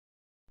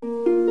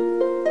Hello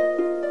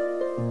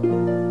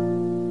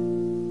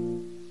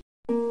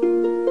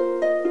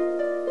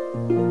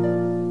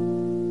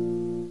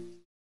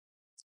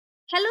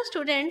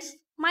students,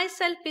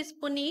 myself is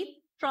Puneet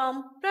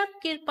from Prab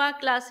Kirpa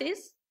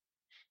classes.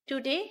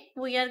 Today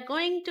we are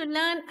going to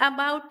learn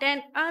about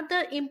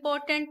another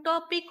important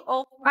topic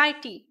of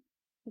IT,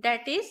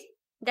 that is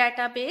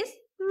database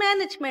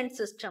management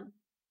system.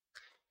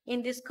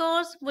 In this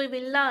course we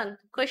will learn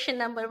question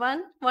number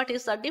 1, what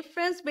is the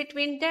difference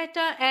between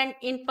data and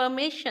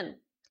information?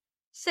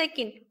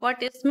 Second,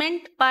 what is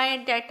meant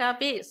by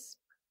database?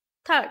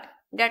 Third,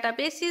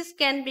 databases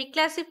can be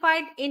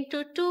classified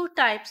into two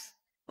types.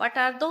 What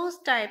are those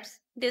types?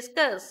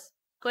 Discuss.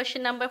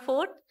 Question number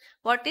 4,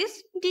 what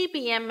is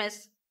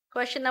DBMS?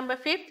 Question number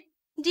 5,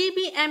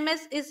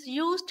 DBMS is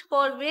used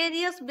for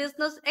various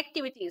business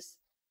activities.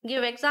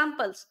 Give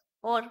examples.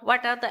 Or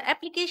what are the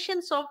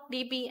applications of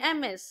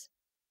DBMS?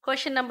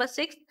 Question number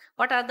 6,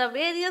 what are the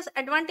various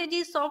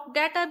advantages of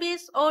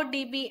database or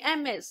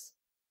DBMS?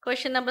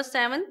 Question number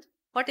 7,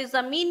 what is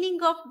the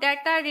meaning of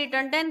data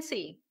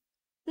redundancy?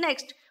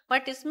 Next,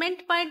 what is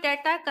meant by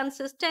data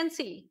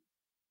consistency?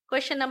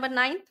 Question number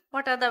 9,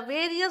 what are the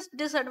various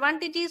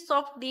disadvantages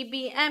of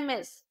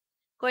DBMS?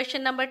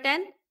 Question number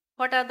 10,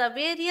 what are the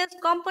various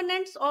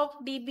components of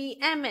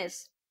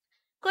DBMS?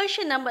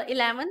 Question number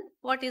 11,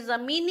 what is the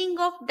meaning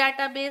of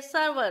database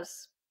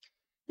servers?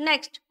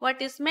 Next,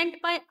 what is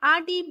meant by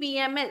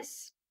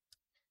RDBMS?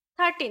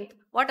 13th,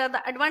 what are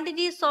the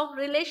advantages of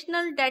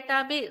relational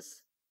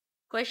database?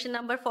 Question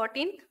number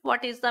 14,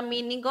 what is the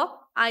meaning of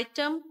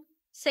item,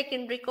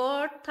 second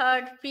record,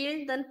 third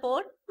field, then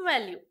fourth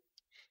value?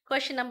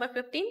 Question number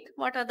 15,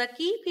 what are the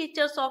key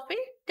features of a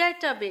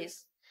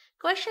database?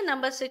 Question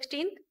number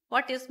 16,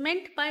 what is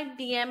meant by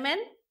DML,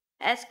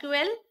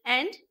 SQL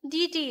and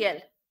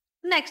DTL?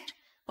 Next,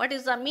 what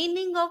is the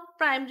meaning of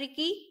primary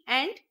key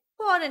and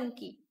foreign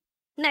key?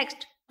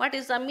 Next, what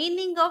is the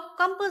meaning of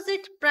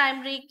composite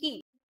primary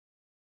key?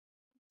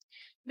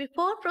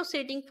 Before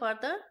proceeding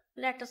further,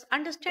 let us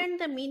understand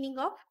the meaning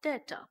of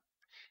data.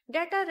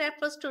 Data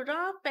refers to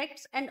raw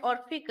facts and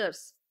or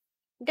figures.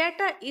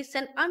 Data is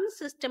an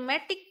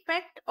unsystematic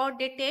fact or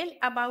detail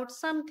about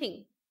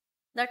something.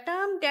 The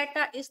term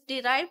data is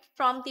derived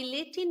from the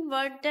Latin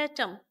word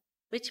datum,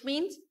 which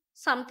means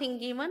something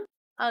given,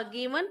 a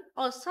given,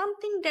 or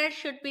something that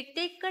should be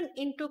taken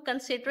into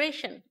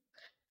consideration.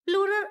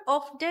 Plural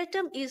of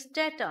datum is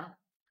data.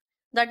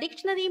 The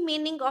dictionary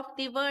meaning of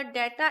the word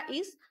data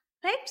is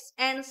facts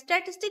and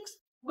statistics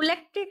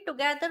collected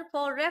together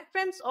for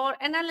reference or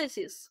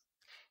analysis.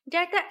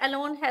 Data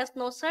alone has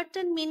no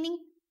certain meaning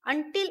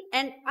until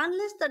and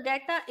unless the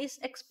data is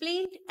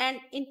explained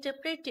and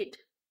interpreted.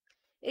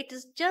 It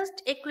is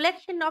just a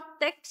collection of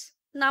texts,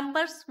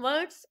 numbers,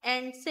 words,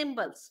 and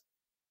symbols.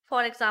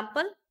 For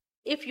example,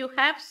 if you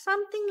have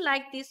something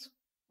like this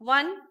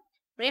one,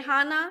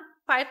 Rehana,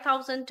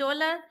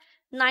 $5,000,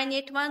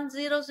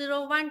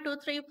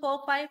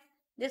 98100123455,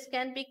 this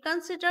can be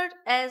considered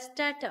as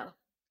data.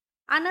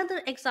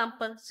 Another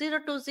example,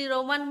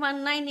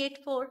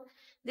 020119884,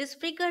 this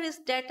figure is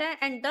data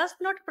and does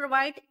not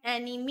provide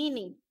any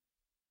meaning.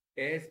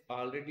 As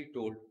already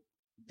told,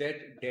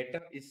 that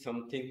data is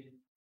something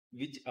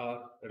which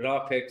are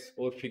raw facts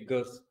or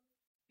figures.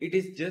 It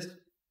is just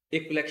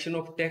a collection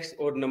of text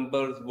or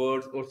numbers,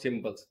 words or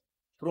symbols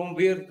from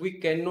where we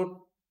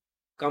cannot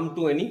come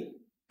to any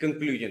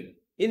conclusion.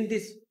 In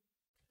this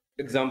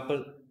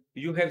example,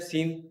 you have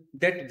seen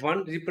that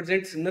one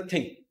represents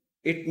nothing.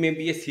 It may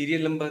be a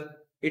serial number,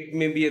 it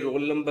may be a roll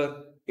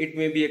number, it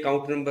may be a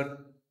count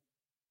number.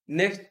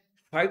 Next,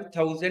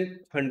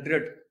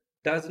 5,100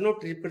 does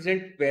not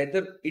represent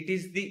whether it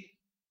is the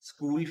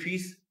school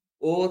fees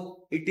or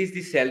it is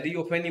the salary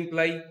of an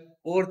employee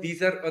or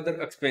these are other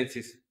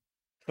expenses.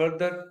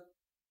 Further,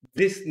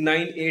 this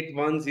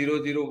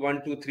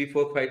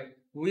 98100123455,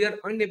 we are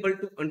unable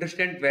to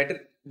understand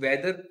whether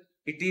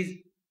it is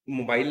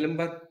mobile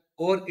number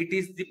or it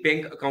is the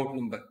bank account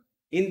number.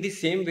 In the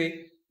same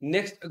way,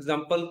 next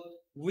example,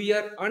 we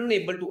are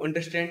unable to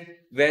understand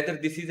whether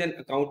this is an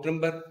account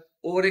number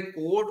or a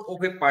code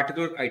of a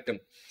particular item,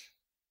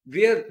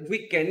 where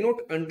we cannot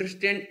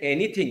understand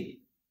anything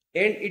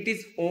and it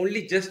is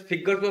only just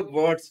figures or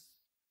words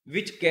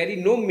which carry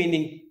no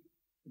meaning,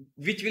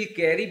 which will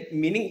carry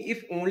meaning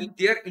if only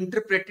they are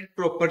interpreted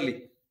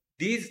properly.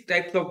 These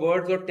types of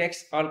words or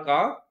texts are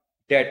called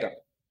data.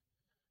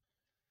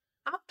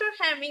 After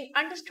having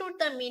understood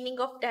the meaning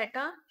of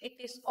data, it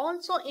is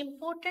also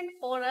important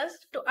for us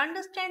to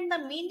understand the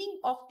meaning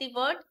of the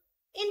word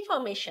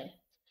information.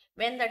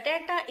 When the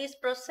data is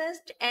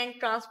processed and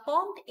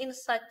transformed in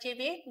such a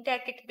way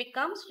that it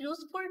becomes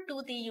useful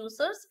to the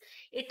users,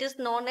 it is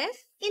known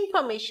as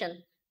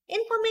information.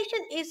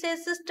 Information is a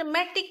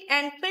systematic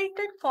and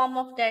filtered form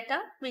of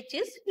data which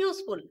is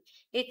useful.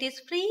 It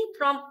is free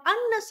from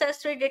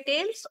unnecessary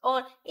details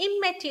or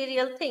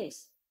immaterial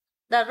things.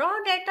 The raw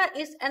data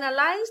is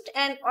analyzed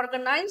and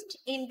organized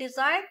in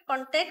desired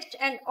context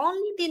and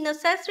only the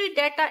necessary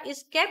data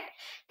is kept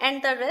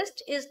and the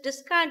rest is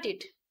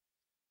discarded.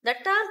 The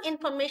term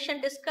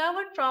information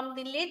discovered from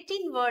the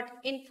Latin word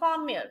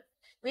informer,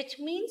 which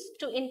means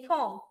to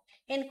inform.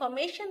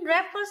 Information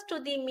refers to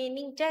the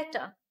meaning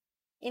data.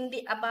 In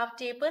the above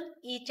table,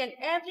 each and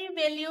every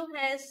value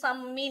has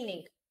some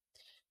meaning.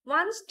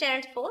 1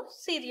 stands for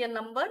serial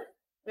number.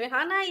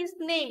 Rihanna is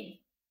name.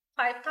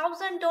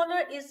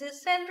 $5,000 is the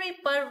salary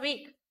per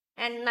week.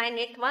 And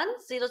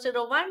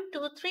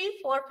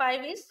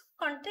 981001234 is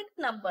contact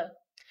number.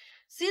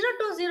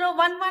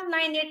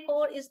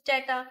 0201198 is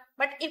data.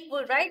 But if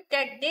we write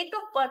that date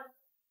of birth,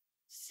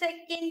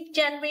 2nd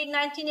January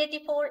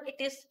 1984, it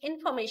is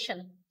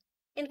information.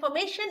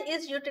 Information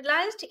is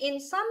utilized in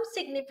some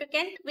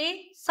significant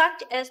way,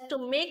 such as to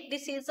make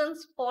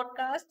decisions,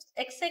 forecasts,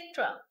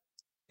 etc.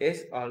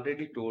 As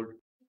already told,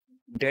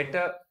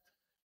 data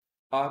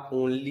are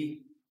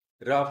only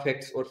raw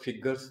facts or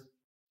figures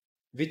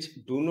which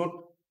do not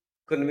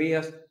convey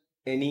us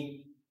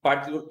any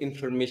particular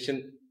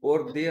information,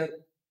 or they are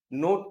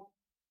not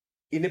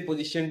in a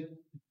position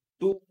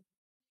to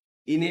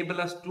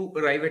enable us to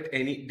arrive at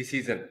any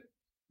decision.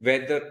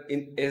 Whether,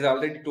 in as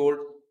already told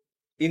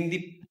in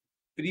the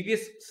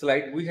previous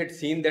slide, we had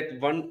seen that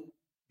one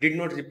did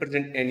not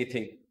represent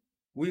anything.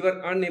 We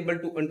were unable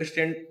to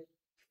understand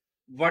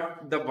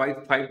what the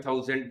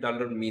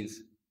 $5,000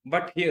 means.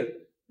 But here,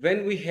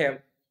 when we have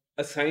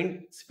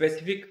assigned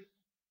specific,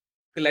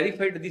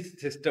 clarified this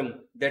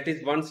system, that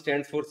is, one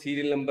stands for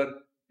serial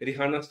number,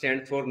 Rihanna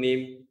stands for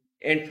name,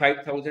 and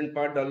 5,000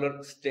 per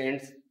dollar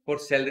stands for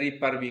salary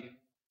per week.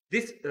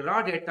 This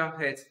raw data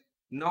has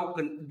now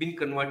been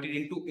converted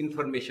into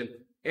information,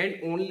 and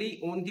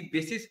only on the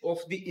basis of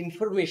the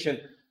information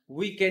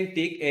we can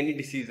take any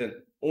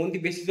decision. On the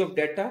basis of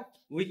data,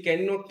 we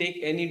cannot take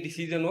any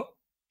decision or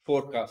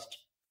forecast.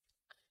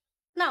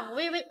 Now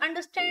we will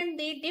understand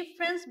the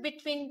difference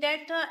between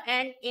data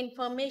and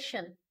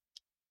information.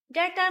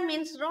 Data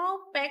means raw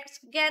facts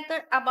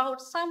gathered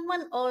about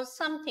someone or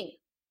something.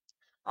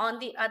 On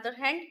the other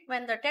hand,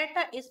 when the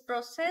data is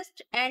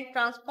processed and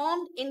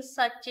transformed in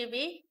such a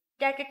way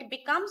that it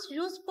becomes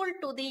useful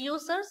to the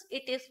users,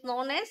 it is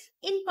known as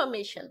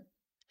information.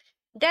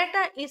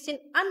 Data is in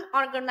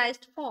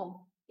unorganized form.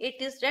 It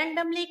is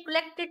randomly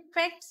collected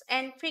facts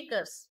and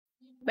figures.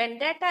 When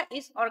data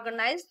is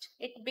organized,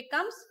 it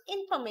becomes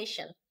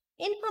information.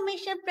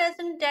 Information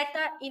presents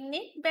data in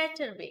a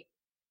better way.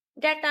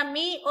 Data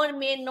may or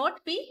may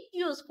not be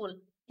useful.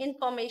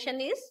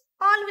 Information is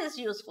always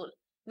useful.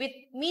 With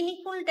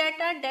meaningful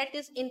data, that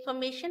is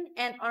information,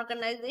 an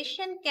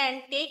organization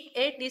can take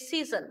a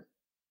decision.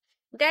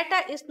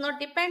 Data is not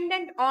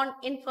dependent on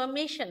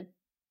information.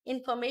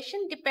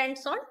 Information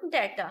depends on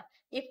data.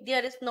 If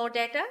there is no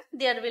data,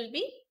 there will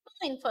be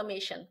no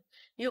information.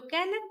 You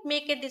cannot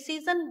make a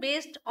decision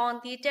based on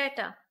the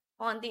data.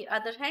 On the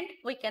other hand,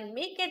 we can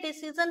make a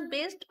decision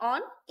based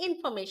on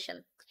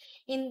information.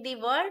 In the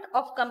world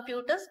of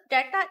computers,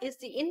 data is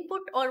the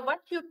input or what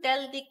you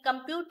tell the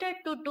computer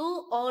to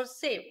do or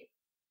say.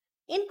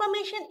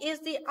 Information is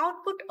the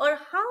output or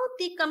how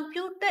the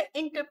computer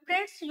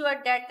interprets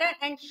your data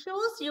and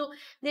shows you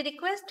the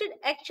requested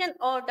action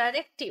or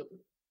directive.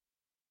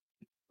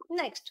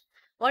 Next,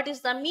 what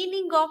is the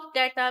meaning of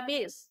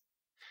database?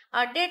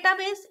 A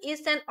database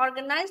is an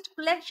organized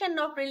collection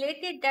of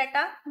related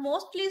data,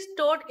 mostly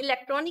stored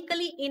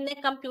electronically in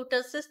a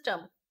computer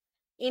system.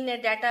 In a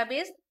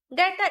database,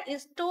 data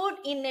is stored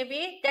in a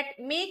way that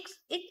makes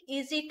it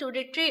easy to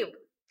retrieve.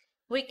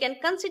 We can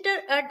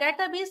consider a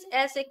database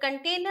as a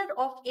container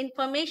of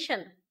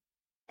information.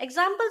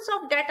 Examples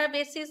of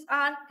databases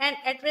are an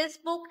address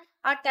book,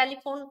 a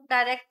telephone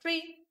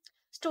directory,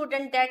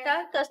 student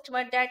data,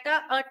 customer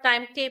data, a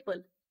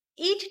timetable.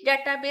 Each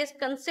database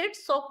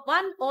consists of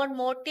one or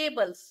more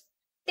tables.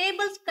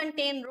 Tables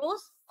contain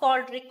rows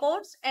called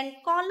records and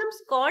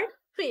columns called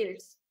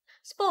fields.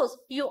 Suppose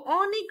you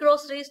own a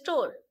grocery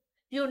store.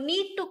 You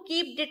need to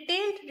keep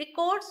detailed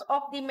records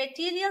of the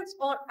materials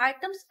or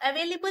items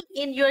available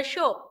in your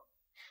shop.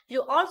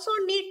 You also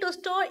need to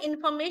store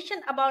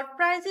information about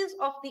prices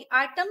of the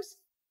items,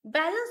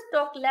 balance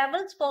stock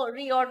levels for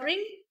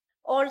reordering,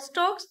 all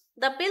stocks,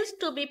 the bills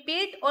to be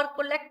paid or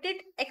collected,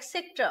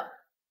 etc.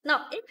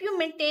 Now, if you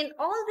maintain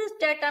all this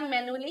data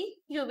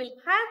manually, you will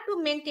have to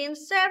maintain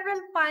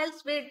several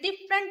files with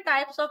different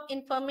types of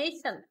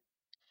information.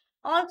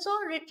 Also,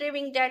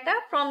 retrieving data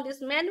from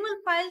these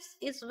manual files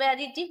is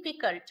very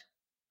difficult.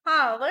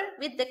 However,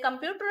 with the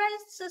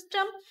computerized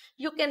system,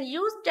 you can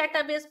use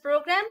database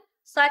programs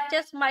such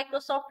as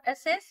Microsoft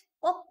Access,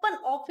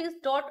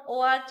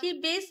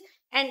 OpenOffice.org base,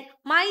 and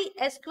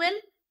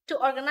MySQL to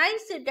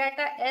organize the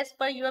data as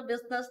per your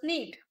business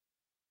need.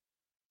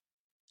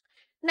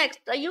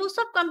 Next, the use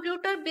of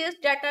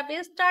computer-based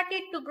database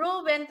started to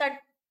grow when the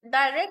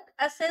direct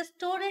access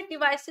storage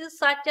devices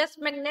such as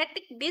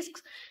magnetic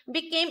disks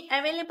became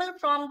available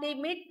from the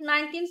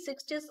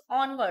mid-1960s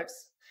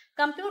onwards.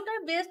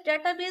 Computer-based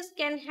database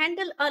can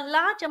handle a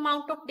large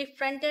amount of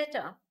different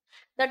data.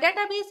 The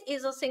database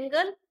is a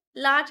single,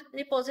 large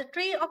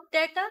repository of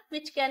data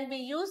which can be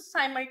used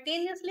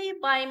simultaneously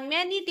by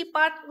many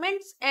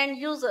departments and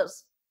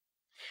users.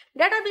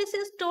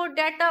 Databases store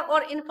data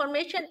or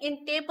information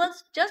in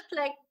tables just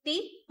like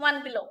the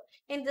one below.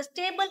 In this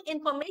table,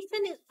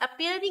 information is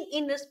appearing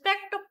in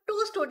respect of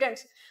two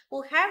students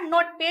who have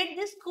not paid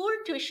the school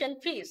tuition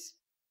fees.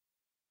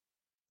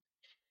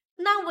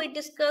 Now we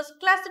discuss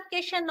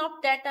classification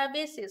of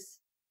databases.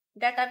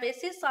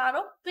 Databases are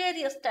of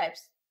various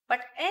types, but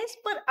as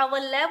per our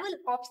level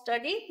of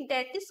study,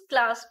 that is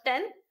class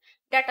 10,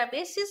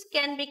 databases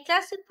can be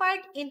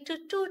classified into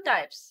two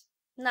types.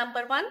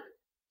 Number one,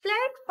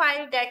 flat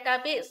file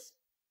database.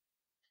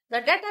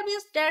 The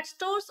database that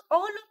stores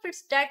all of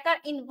its data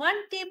in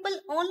one table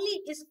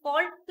only is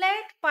called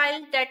flat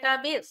file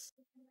database.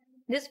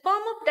 This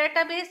form of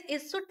database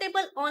is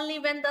suitable only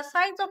when the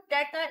size of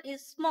data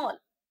is small.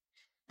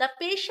 The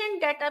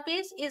patient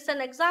database is an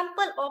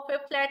example of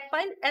a flat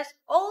file as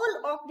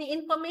all of the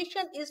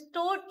information is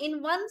stored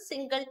in one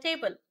single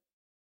table.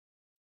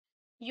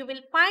 You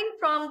will find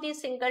from the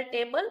single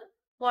table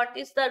what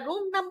is the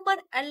room number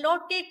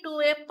allotted to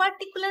a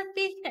particular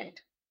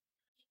patient,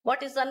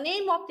 what is the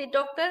name of the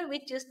doctor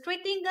which is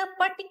treating a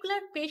particular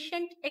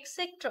patient,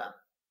 etc.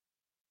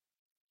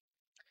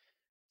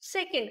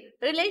 Second,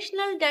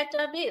 relational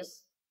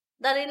database.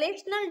 The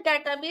relational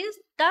database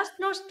does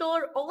not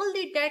store all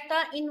the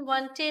data in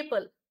one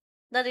table.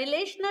 The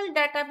relational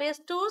database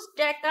stores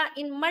data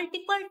in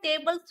multiple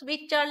tables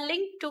which are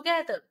linked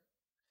together.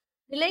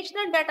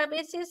 Relational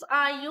databases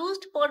are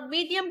used for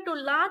medium to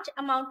large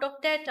amount of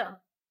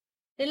data.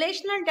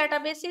 Relational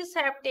databases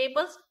have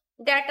tables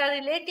that are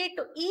related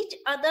to each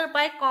other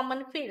by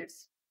common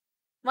fields.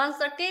 Once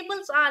the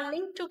tables are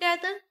linked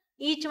together,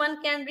 each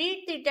one can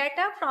read the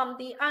data from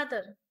the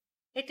other.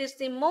 It is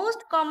the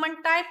most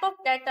common type of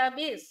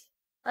database.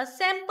 A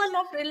sample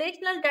of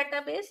relational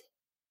database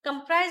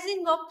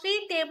comprising of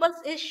three tables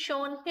is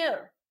shown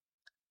here.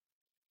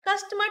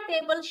 Customer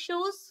table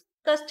shows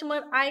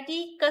customer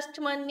ID,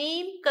 customer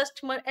name,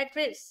 customer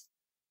address.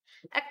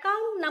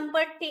 Account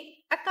number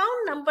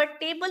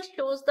table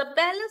shows the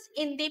balance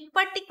in the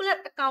particular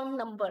account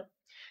number.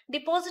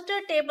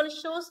 Depositor table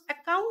shows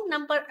account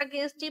number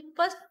against the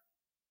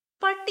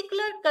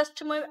particular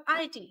customer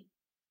ID.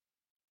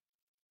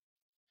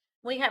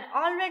 We have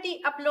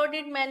already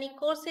uploaded many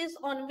courses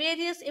on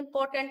various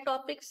important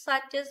topics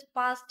such as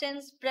past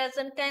tense,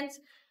 present tense,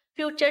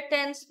 future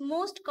tense,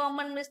 most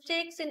common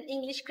mistakes in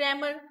English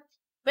grammar,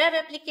 web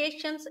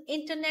applications,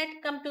 internet,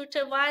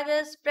 computer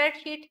virus,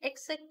 spreadsheet,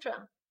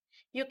 etc.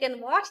 You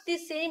can watch the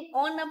same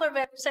on our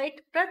website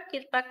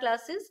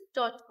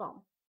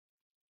prabkirpaclasses.com.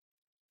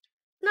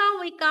 Now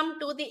we come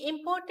to the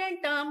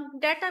important term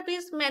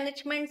database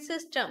management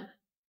system.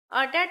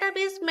 A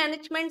database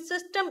management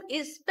system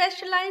is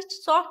specialized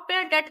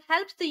software that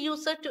helps the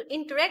user to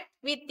interact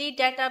with the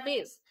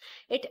database.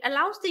 It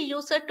allows the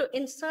user to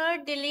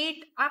insert,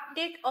 delete,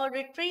 update, or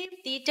retrieve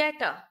the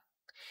data.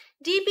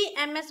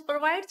 DBMS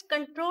provides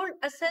controlled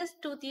access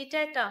to the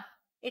data.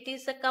 It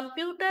is a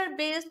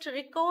computer-based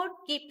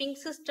record-keeping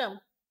system.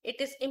 It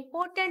is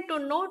important to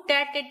note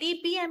that the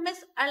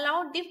DBMS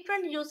allow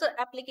different user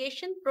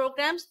application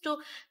programs to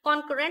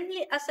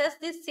concurrently access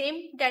the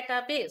same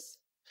database.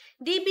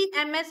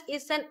 DBMS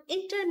is an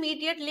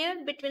intermediate layer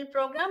between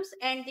programs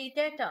and the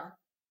data.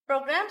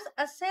 Programs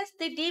access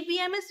the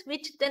DBMS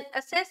which then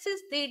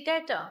accesses the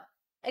data.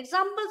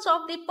 Examples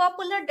of the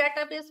popular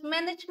database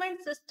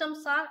management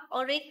systems are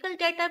Oracle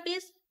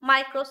Database,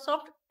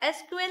 Microsoft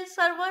SQL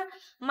Server,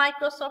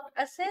 Microsoft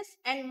Access,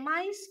 and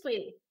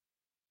MySQL.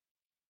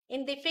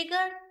 In the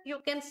figure, you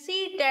can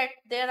see that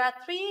there are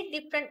three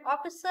different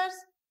officers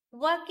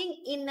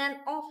working in an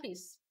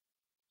office.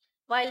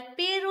 While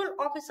payroll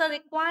officer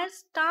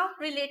requires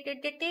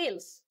staff-related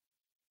details,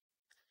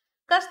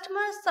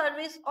 customer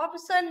service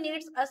officer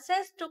needs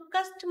access to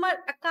customer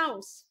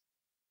accounts.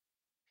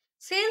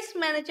 Sales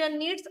manager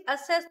needs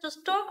access to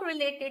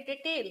stock-related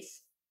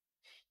details.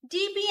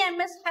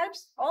 DBMS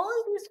helps all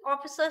these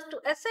officers to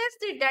access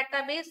the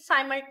database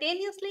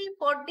simultaneously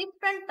for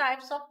different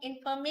types of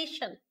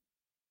information.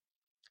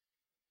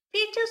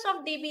 Features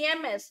of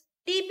DBMS.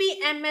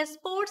 DBMS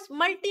supports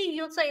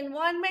multi-user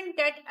environment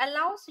that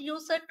allows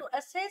user to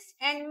access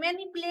and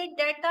manipulate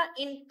data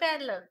in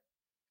parallel.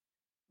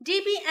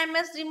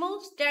 DBMS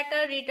removes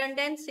data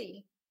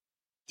redundancy.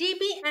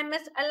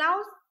 DBMS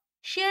allows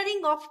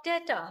sharing of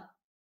data.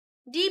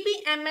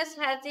 DBMS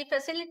has the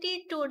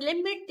facility to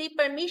limit the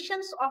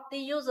permissions of the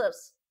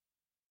users.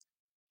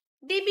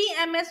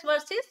 DBMS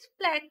versus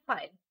flat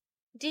file.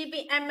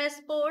 DBMS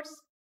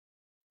supports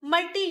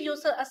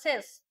multi-user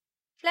access.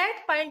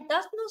 Flat file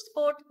does not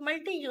support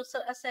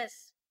multi-user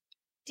access.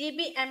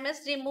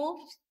 DBMS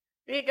removes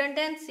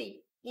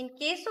redundancy. In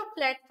case of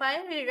flat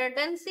file,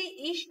 redundancy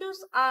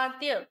issues are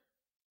there.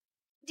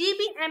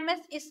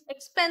 DBMS is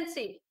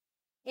expensive.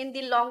 In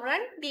the long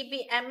run,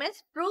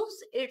 DBMS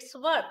proves its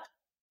worth.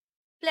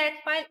 Flat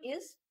file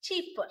is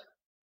cheaper.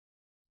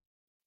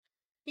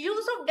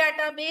 Use of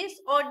database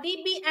or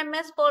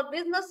DBMS for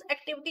business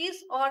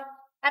activities or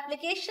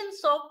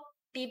applications of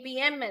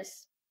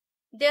DBMS.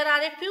 There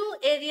are a few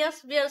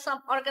areas where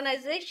some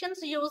organizations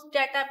use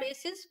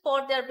databases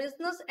for their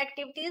business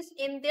activities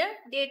in their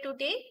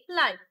day-to-day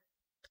life.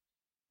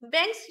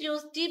 Banks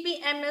use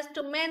DBMS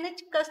to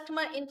manage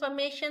customer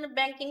information,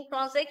 banking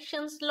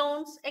transactions,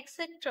 loans,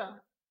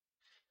 etc.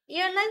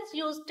 Airlines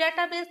use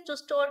database to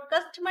store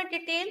customer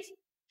details,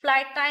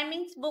 flight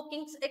timings,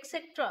 bookings,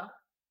 etc.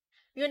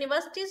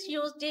 Universities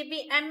use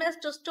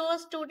DBMS to store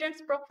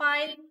students'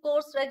 profile,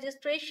 course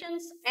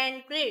registrations,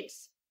 and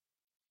grades.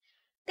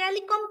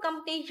 Telecom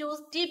companies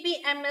use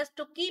DBMS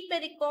to keep a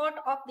record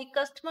of the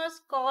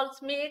customer's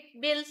calls made,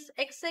 bills,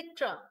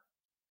 etc.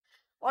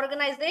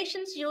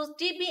 Organizations use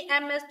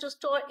DBMS to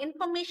store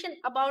information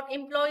about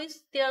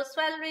employees, their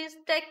salaries,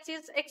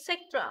 taxes,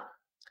 etc.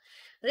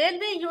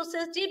 Railway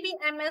uses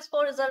DBMS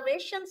for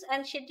reservations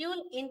and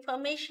schedule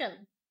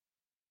information.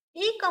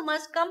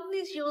 E-commerce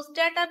companies use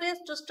database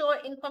to store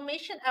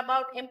information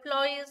about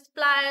employees,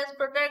 suppliers,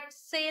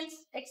 products,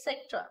 sales,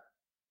 etc.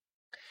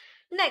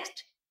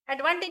 Next,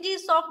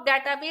 advantages of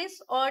database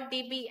or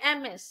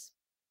DBMS.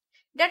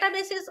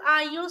 Databases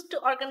are used to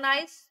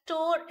organize,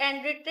 store,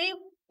 and retrieve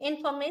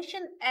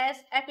information as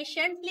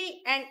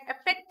efficiently and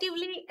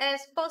effectively as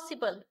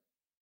possible.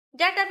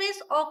 Database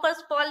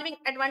offers following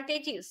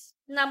advantages.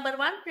 Number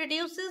one,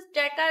 reduces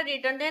data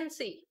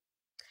redundancy.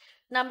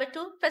 Number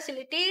two,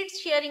 facilitates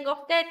sharing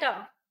of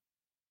data.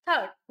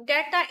 Third,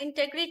 data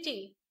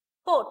integrity.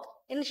 Fourth,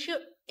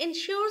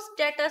 ensures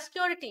data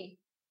security.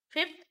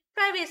 Fifth,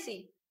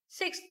 privacy.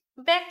 Sixth,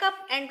 backup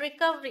and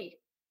recovery.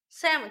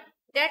 Seventh,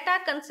 data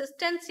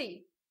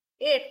consistency.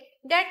 Eighth,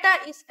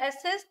 data is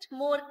accessed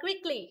more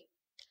quickly.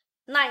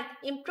 Ninth,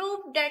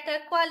 improved data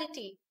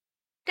quality.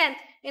 10th,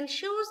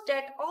 ensures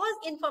that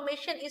all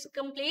information is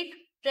complete,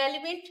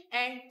 relevant,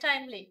 and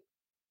timely.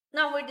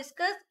 Now we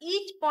discuss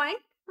each point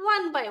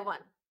one by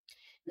one.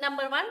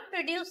 Number one,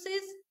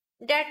 reduces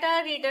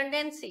data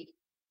redundancy.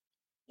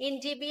 In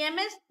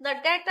GBMS, the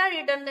data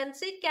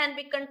redundancy can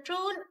be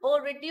controlled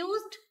or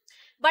reduced,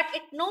 but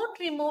it not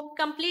removed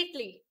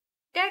completely.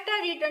 Data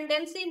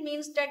redundancy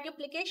means the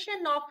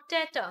duplication of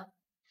data.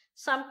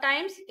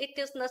 Sometimes it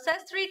is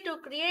necessary to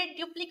create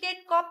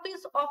duplicate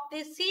copies of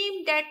the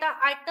same data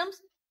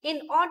items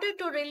in order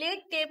to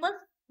relate tables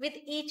with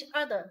each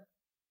other.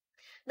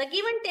 The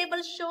given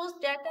table shows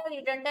data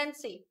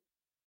redundancy.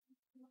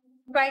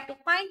 Try to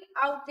find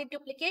out the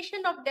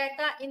duplication of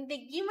data in the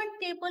given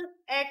table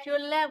at your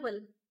level.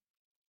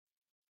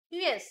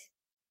 Yes,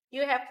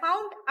 you have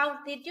found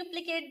out the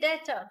duplicate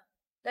data.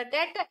 The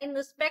data in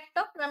respect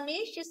of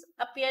Ramesh is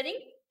appearing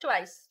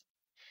twice.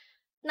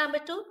 Number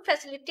two,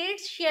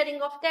 facilitates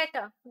sharing of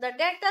data. The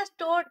data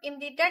stored in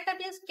the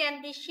database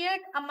can be shared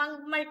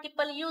among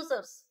multiple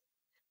users.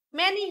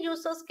 Many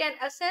users can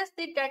access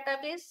the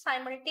database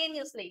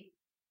simultaneously.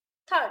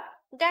 Third,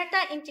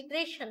 data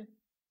integration.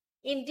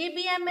 In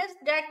DBMS,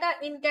 data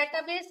in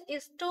database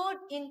is stored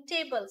in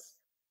tables.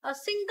 A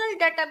single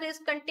database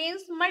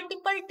contains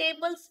multiple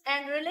tables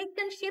and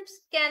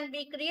relationships can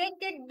be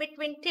created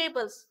between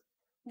tables.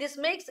 This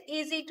makes it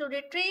easy to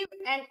retrieve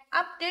and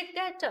update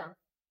data.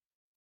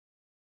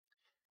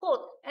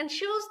 Fourth,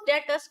 ensures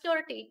data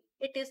security.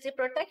 It is the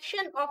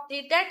protection of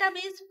the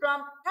database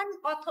from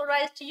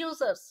unauthorized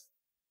users.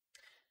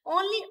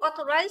 Only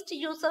authorized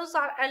users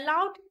are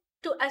allowed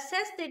to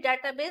access the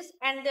database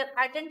and their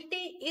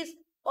identity is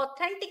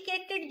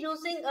authenticated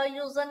using a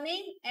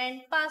username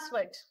and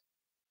password.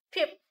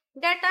 Fifth,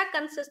 data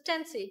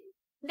consistency.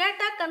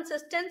 Data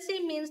consistency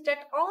means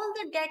that all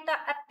the data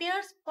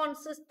appears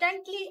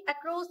consistently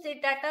across the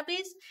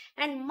database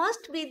and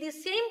must be the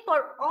same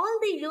for all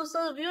the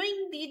users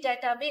viewing the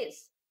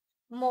database.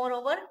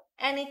 Moreover,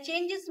 any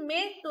changes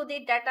made to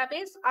the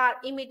database are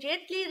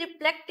immediately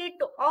reflected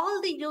to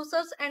all the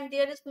users and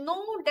there is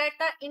no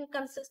data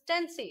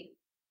inconsistency.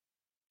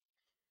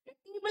 The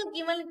table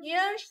given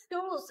here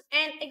shows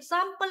an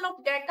example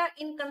of data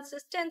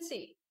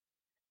inconsistency.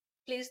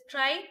 Please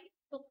try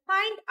to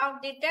find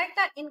out the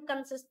data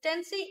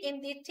inconsistency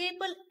in the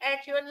table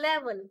at your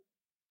level.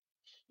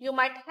 You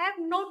might have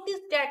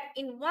noticed that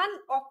in one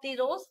of the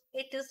rows,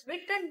 it is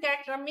written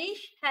that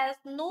Ramesh has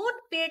not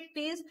paid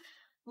fees,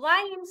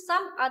 while in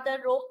some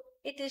other row,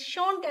 it is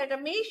shown that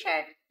Ramesh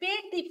had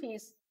paid the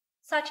fees.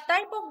 Such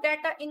type of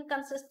data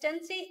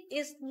inconsistency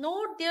is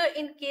not there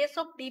in case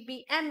of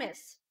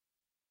DBMS.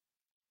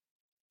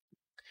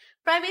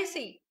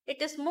 Privacy. It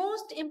is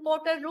most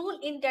important rule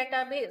in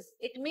database.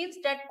 It means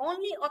that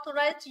only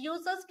authorized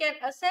users can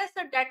access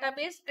the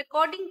database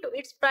according to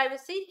its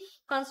privacy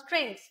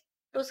constraints.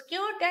 To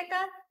secure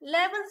data,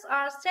 levels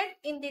are set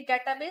in the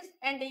database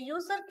and the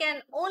user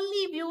can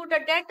only view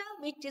the data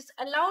which is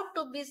allowed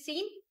to be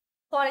seen.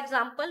 For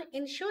example,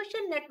 in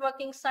social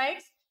networking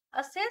sites,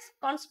 access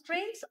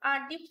constraints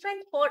are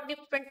different for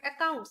different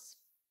accounts.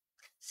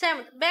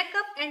 Seventh,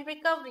 backup and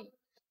recovery.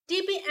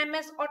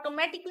 DBMS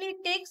automatically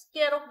takes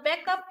care of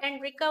backup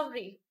and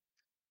recovery.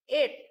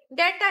 8.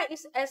 Data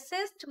is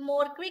accessed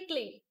more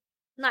quickly.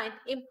 9.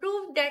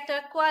 Improved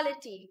data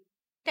quality.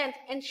 10th,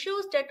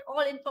 ensures that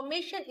all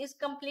information is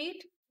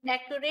complete,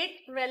 accurate,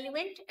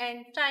 relevant,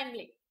 and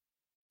timely.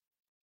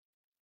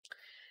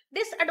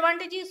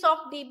 Disadvantages of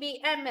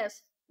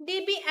DBMS.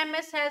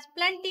 DBMS has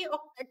plenty of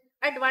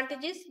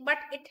advantages, but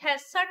it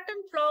has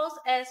certain flaws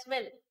as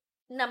well.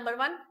 Number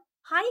one,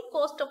 high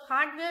cost of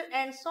hardware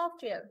and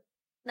software.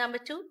 Number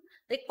two,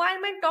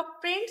 requirement of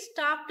trained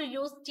staff to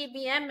use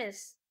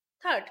DBMS.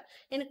 Third,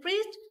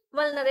 increased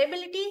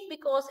vulnerability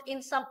because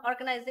in some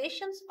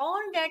organizations,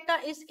 all data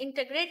is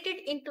integrated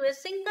into a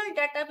single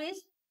database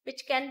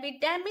which can be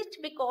damaged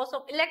because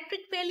of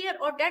electric failure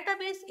or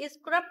database is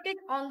corrupted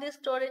on the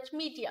storage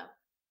media.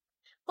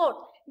 Fourth,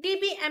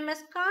 DBMS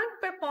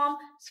can't perform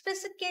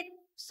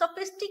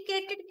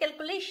sophisticated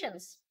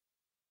calculations.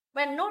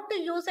 When not to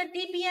use a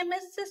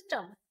DBMS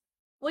system,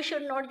 we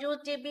should not use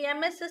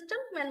DBMS system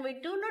when we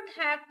do not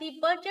have the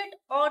budget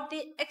or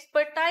the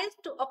expertise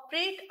to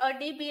operate a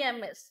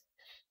DBMS.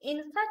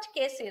 In such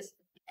cases,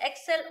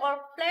 Excel or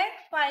flat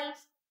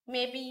files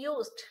may be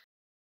used.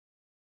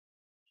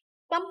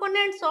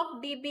 Components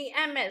of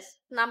DBMS.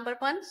 Number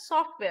one,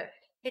 software.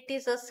 It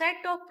is a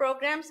set of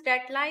programs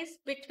that lies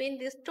between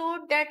the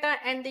stored data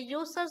and the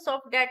users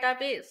of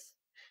database.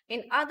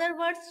 In other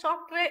words,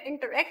 software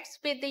interacts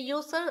with the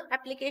user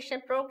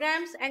application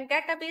programs and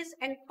database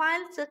and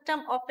file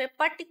system of a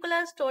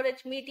particular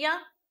storage media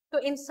to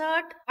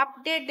insert,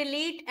 update,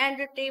 delete, and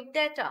retrieve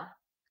data.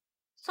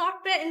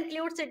 Software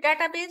includes the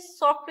database,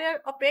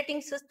 software,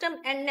 operating system,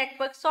 and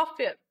network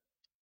software.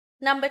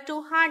 Number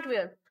two,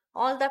 hardware.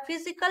 All the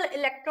physical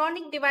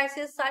electronic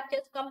devices such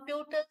as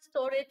computers,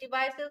 storage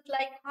devices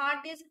like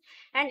hard disk,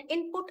 and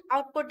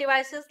input-output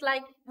devices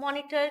like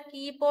monitor,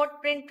 keyboard,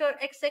 printer,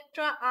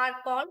 etc. are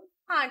called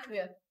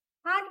hardware.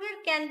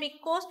 Hardware can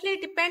be costly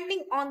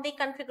depending on the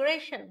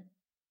configuration.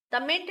 The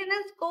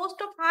maintenance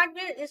cost of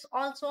hardware is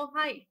also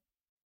high.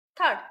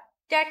 Third,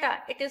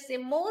 data. It is the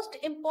most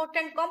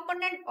important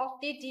component of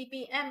the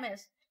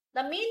DBMS.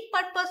 The main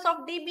purpose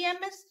of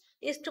DBMS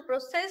is to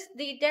process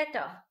the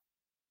data.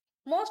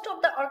 Most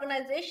of the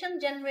organization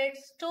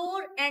generates,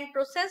 store, and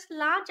process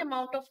large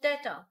amount of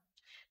data.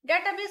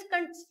 Database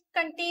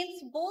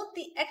contains both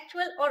the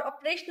actual or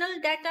operational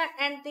data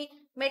and the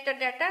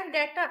metadata,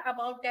 data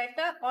about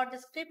data or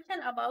description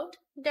about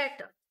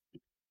data.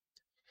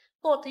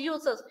 Fourth,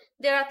 users.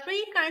 There are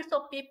three kinds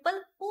of people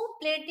who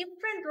play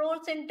different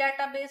roles in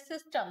database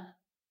system.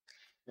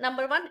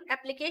 Number one,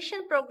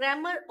 application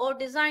programmer or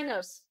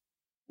designers.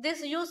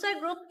 This user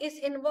group is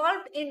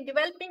involved in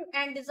developing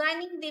and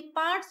designing the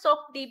parts of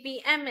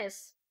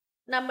DBMS.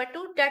 Number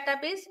two,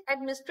 database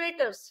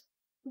administrators.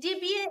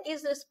 DBA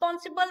is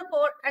responsible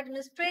for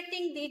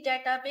administrating the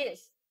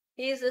database.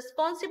 He is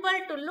responsible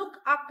to look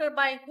after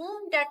by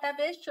whom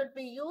database should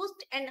be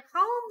used and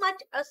how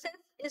much access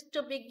is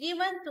to be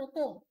given to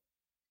whom.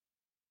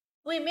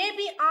 We may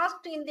be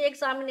asked in the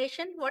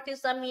examination what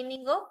is the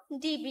meaning of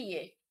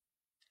DBA.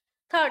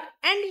 Third,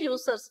 end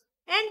users.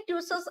 End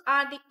users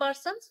are the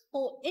persons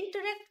who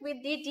interact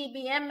with the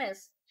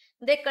DBMS.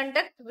 They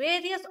conduct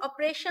various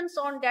operations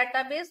on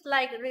database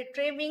like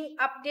retrieving,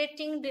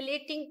 updating,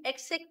 deleting,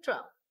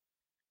 etc.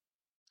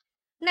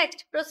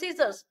 Next,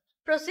 procedures.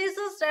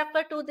 Procedures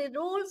refer to the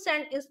rules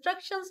and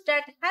instructions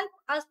that help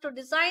us to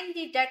design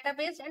the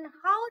database and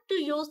how to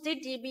use the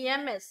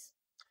DBMS.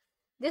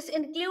 This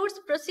includes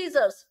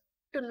procedures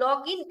to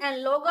log in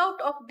and log out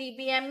of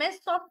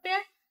DBMS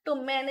software, to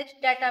manage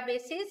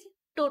databases,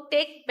 to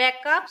take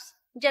backups,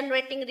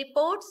 generating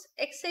reports,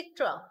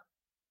 etc.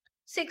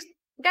 6.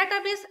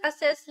 Database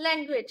access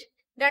language.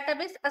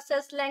 Database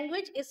access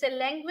language is a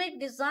language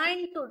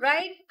designed to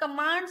write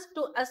commands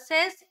to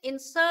access,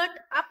 insert,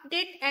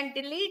 update, and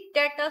delete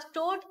data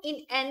stored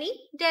in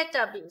any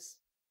database.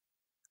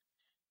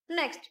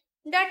 Next,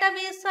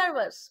 database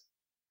servers.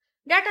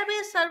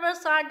 Database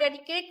servers are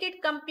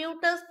dedicated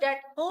computers that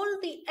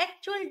hold the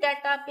actual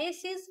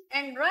databases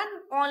and run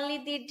only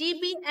the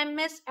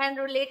DBMS and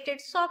related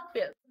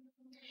software.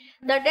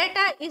 The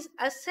data is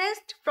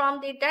accessed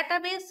from the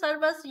database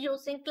servers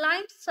using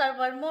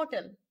client-server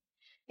model.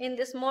 In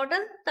this model,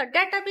 the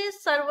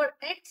database server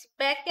acts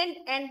backend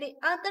and the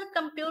other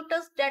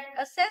computers that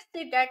access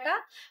the data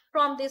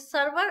from the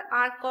server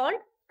are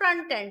called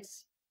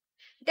frontends.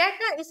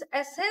 Data is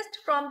accessed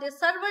from the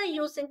server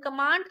using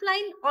command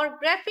line or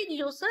graphic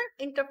user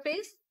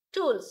interface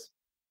tools.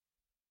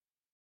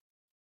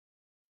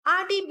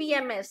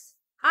 RDBMS.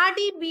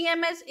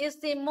 RDBMS is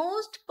the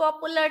most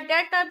popular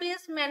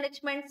database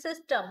management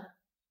system.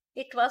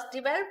 It was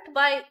developed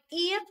by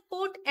E.F.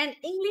 Foote, an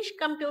English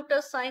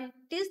computer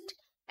scientist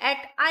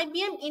at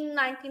IBM in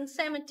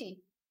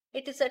 1970.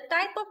 It is a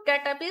type of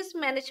database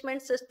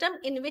management system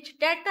in which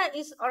data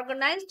is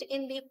organized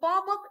in the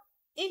form of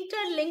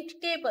interlinked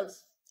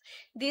tables.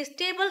 These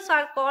tables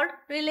are called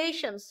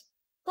relations.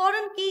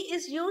 Foreign key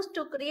is used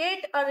to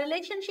create a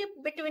relationship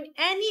between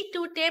any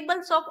two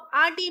tables of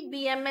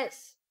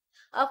RDBMS.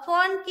 A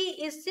foreign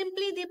key is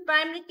simply the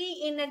primary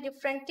key in a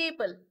different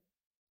table.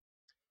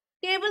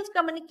 Tables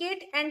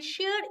communicate and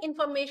share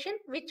information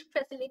which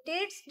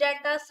facilitates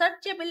data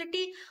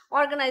searchability,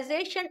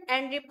 organization,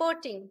 and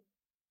reporting.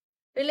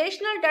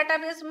 Relational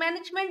database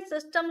management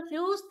systems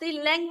use the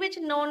language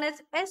known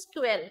as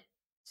SQL,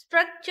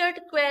 Structured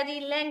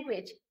Query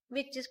Language.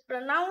 which is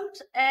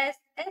pronounced as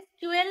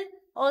SQL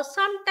or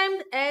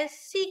sometimes as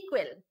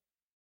SQL.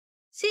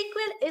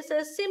 SQL is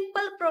a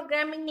simple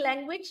programming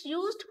language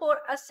used for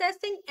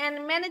accessing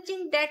and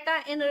managing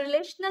data in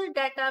relational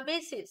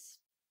databases.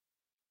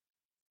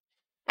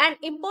 An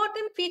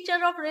important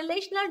feature of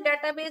relational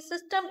database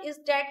system is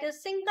that a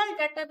single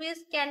database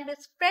can be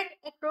spread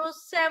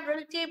across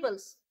several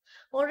tables.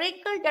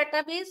 Oracle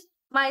database,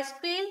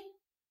 MySQL,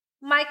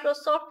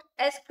 Microsoft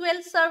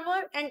SQL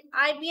Server, and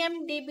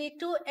IBM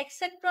DB2,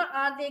 etc.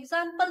 are the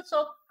examples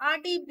of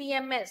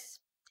RDBMS.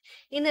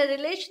 In a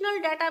relational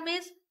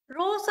database,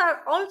 rows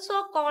are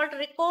also called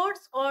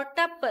records or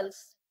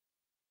tuples.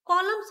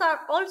 Columns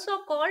are also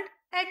called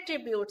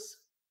attributes.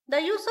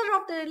 The user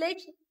of the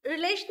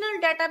relational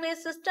database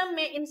system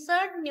may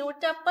insert new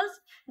tuples,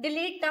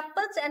 delete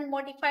tuples, and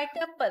modify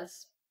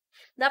tuples.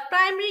 The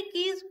primary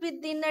keys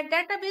within a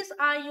database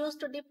are used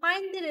to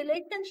define the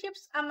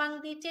relationships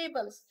among the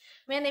tables.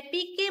 When a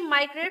PK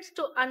migrates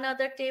to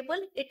another table,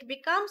 it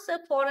becomes a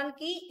foreign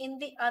key in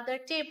the other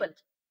table.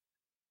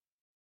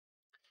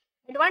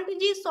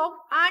 Advantages of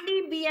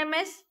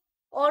RDBMS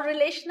or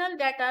relational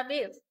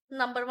database.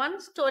 Number one,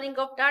 storing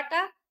of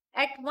data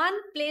at one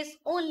place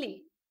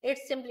only. It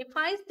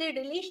simplifies the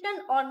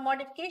deletion or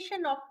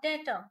modification of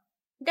data.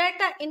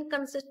 Data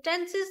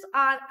inconsistencies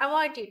are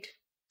avoided.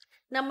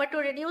 Number two,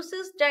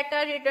 reduces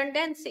data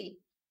redundancy.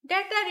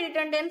 Data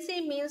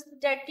redundancy means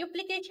that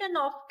duplication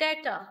of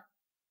data.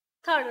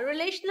 Third,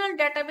 relational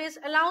database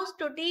allows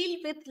to deal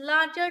with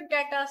larger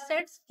data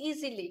sets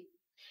easily.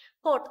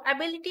 Fourth,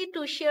 ability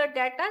to share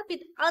data with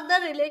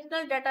other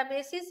relational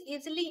databases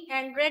easily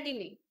and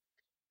readily.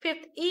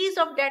 Fifth, ease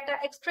of data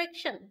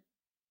extraction.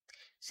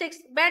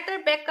 Sixth, better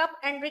backup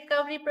and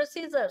recovery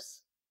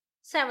procedures.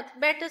 Seventh,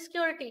 better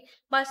security.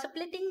 By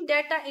splitting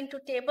data into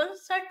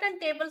tables, certain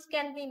tables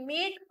can be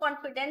made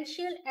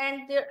confidential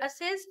and their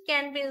access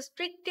can be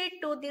restricted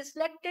to the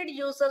selected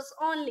users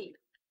only.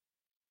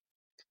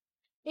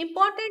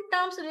 Important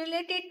terms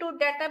related to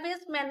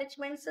database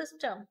management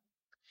system.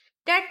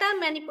 Data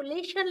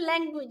manipulation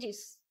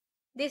languages.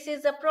 This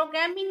is a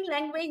programming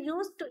language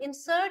used to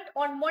insert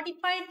or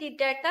modify the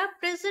data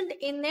present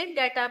in a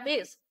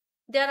database.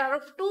 There are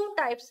of two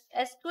types,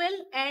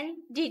 SQL and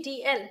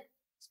DDL,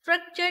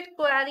 structured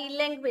query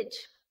language.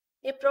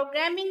 A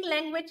programming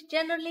language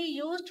generally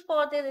used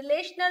for the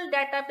relational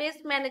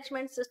database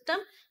management system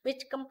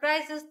which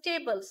comprises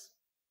tables.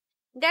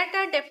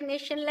 Data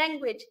definition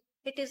language.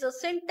 It is a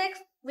syntax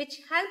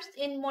which helps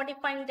in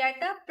modifying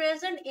data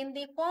present in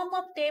the form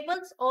of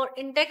tables or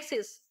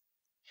indexes.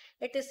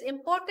 It is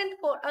important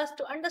for us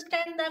to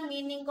understand the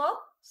meaning of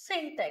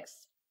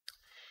syntax.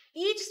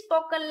 Each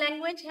spoken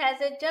language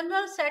has a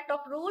general set of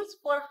rules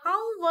for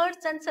how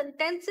words and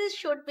sentences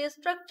should be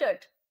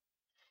structured.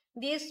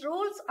 These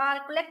rules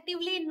are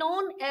collectively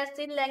known as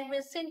the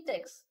language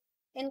syntax.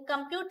 In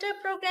computer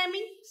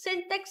programming,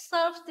 syntax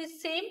serves the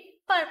same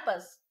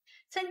purpose.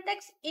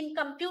 Syntax in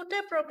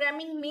computer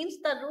programming means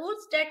the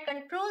rules that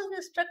control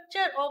the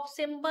structure of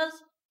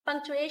symbols,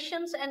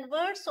 punctuations, and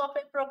words of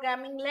a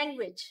programming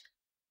language.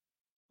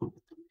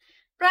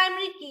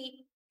 Primary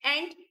key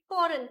and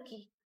foreign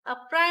key. A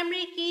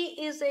primary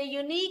key is a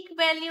unique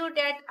value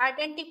that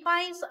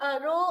identifies a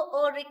row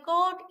or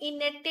record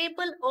in a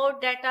table or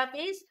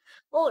database,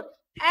 or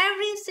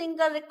every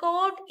single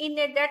record in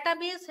a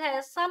database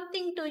has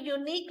something to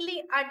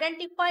uniquely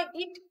identify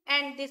it,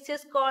 and this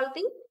is called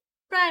the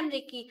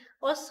primary key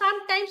or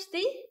sometimes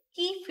the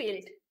key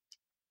field.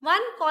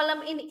 One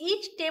column in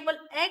each table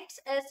acts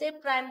as a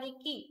primary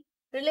key.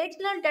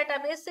 Relational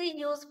databases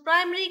use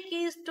primary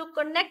keys to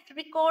connect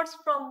records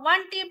from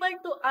one table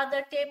to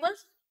other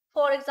tables.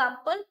 For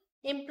example,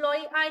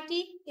 employee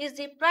ID is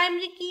the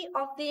primary key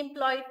of the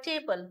employee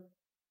table.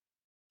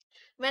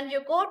 When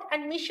you got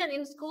admission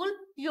in school,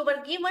 you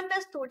were given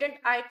the student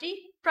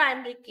ID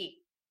primary key.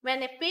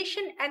 When a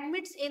patient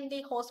admits in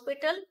the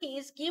hospital, he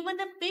is given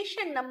a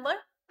patient number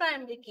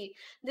primary key.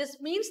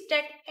 This means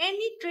that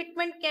any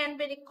treatment can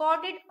be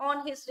recorded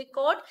on his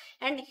record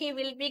and he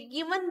will be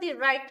given the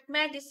right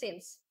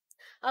medicines.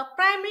 A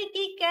primary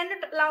key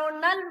cannot allow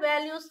null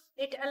values,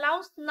 it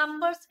allows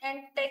numbers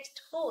and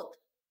text both.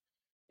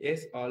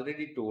 As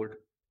already told,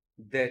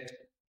 that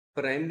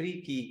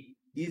primary key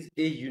is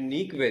a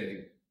unique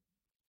value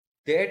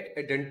that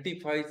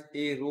identifies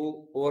a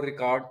row or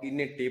record in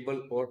a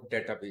table or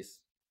database.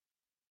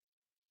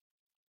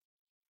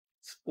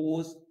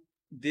 Suppose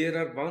there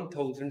are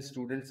 1000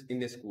 students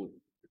in a school.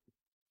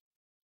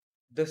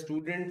 The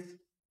students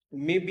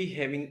may be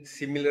having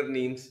similar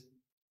names.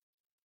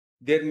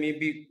 There may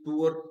be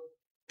two or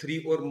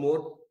three or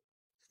more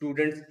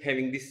students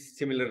having this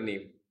similar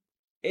name.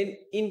 And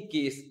in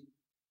case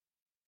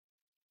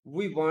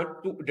we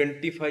want to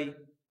identify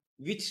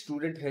which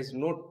student has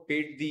not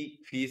paid the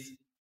fees,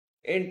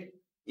 and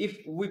if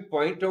we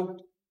point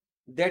out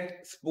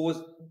that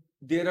suppose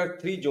there are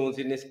three Johns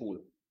in a school,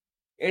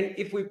 and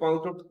if we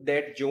point out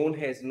that John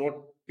has not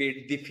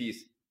paid the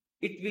fees,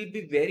 it will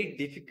be very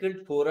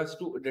difficult for us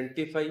to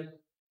identify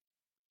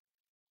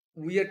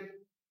we are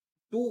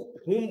to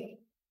whom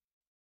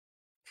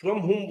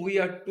from whom we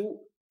are to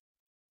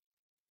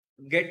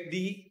get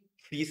the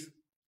fees.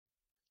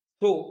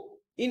 So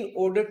in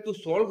order to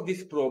solve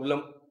this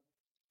problem,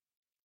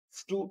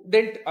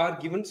 student are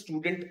given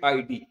student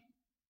ID.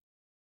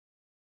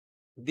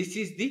 This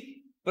is the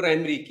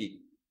primary key.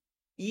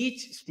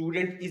 Each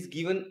student is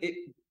given a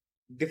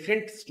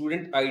different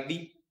student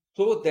ID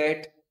so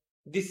that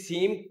the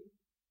same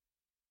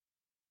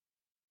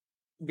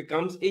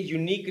becomes a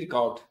unique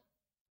record.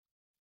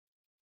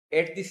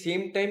 At the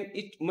same time,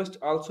 it must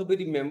also be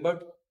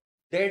remembered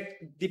that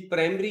the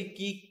primary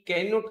key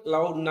cannot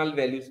allow null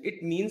values.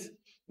 It means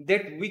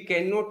that we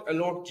cannot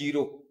allow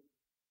 0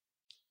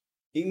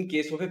 in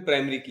case of a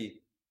primary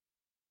key.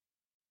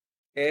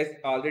 As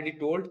already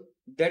told,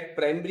 that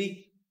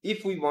primary,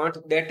 if we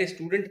want that a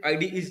student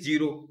ID is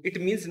 0,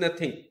 it means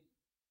nothing.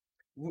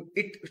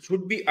 It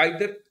should be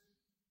either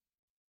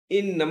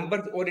in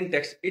numbers or in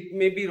text. It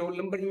may be roll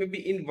number, may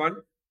be in 1,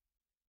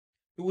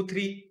 2,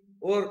 3,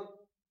 or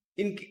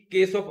in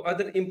case of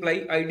other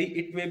employee ID,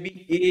 it may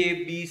be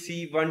A, B,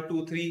 C, 1,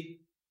 2, 3,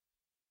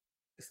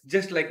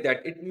 just like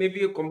that. It may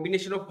be a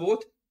combination of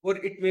both, or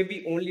it may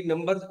be only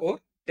numbers or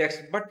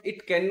text, but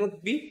it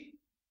cannot be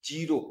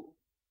 0.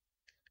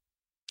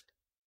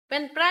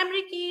 When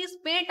primary key is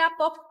made up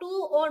of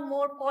two or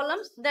more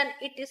columns, then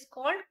it is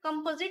called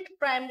composite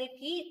primary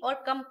key or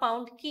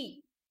compound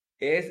key.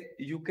 As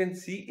you can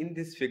see in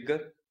this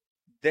figure,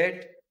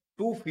 that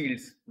two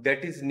fields,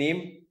 that is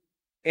name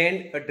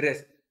and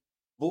address,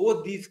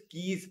 both these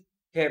keys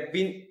have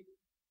been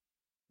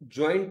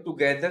joined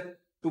together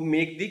to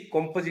make the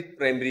composite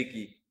primary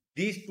key.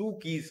 These two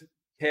keys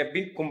have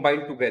been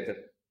combined together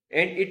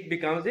and it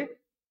becomes a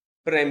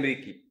primary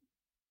key.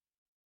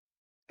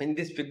 In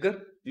this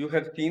figure, you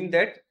have seen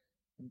that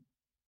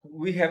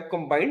we have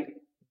combined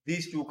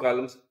these two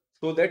columns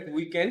so that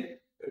we can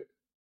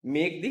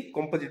make the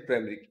composite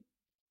primary key.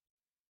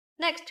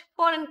 Next,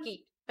 foreign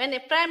key. When a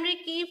primary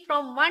key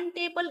from one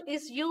table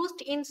is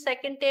used in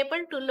second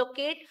table to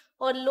locate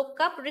or look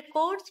up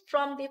records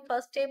from the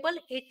first table,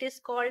 it is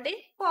called a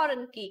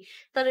foreign key.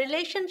 The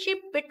relationship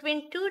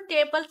between two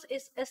tables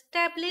is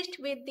established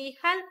with the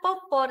help of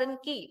foreign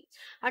key.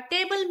 A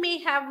table may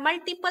have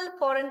multiple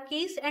foreign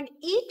keys and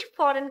each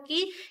foreign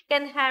key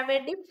can have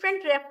a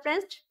different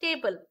referenced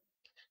table.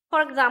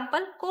 For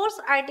example, course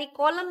ID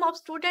column of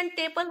student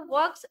table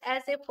works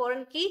as a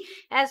foreign key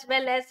as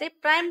well as a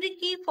primary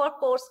key for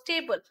course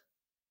table.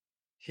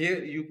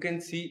 Here you can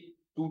see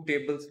two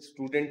tables,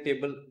 student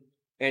table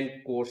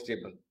and course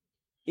table.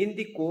 In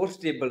the course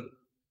table,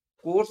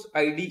 course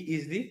ID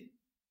is the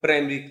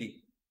primary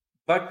key,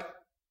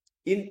 but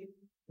in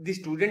the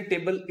student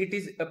table, it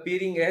is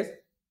appearing as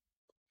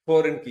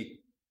foreign key.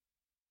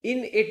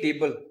 In a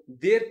table,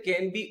 there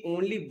can be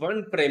only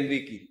one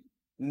primary key.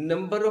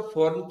 Number of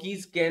foreign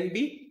keys can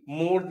be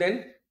more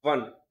than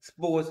one.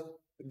 Suppose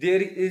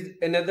there is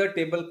another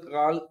table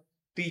called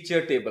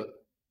teacher table.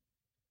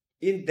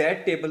 In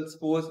that table,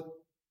 suppose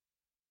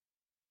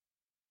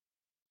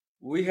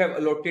we have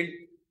allotted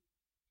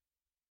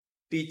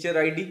teacher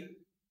ID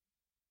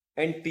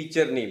and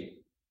teacher name.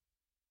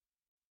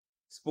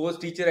 Suppose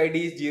teacher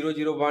ID is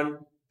 001,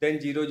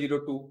 then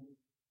 002.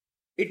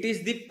 It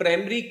is the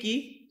primary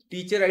key.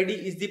 Teacher ID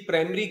is the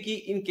primary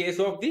key in case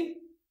of the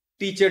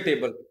teacher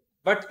table.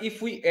 But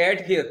if we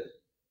add here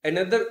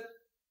another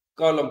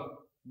column,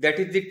 that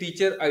is the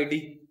teacher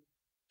ID,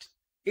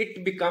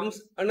 it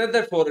becomes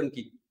another foreign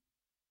key.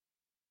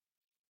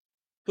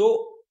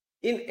 So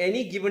in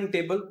any given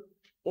table,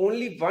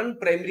 only one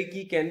primary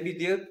key can be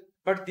there,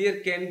 but there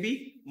can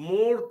be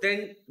more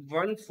than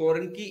one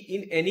foreign key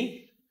in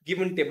any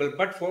given table.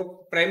 But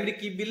for primary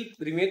key will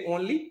remain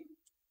only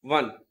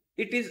one.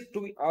 It is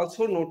to be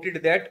also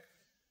noted that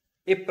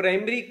a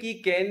primary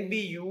key can be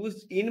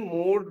used in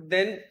more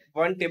than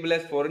one table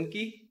as foreign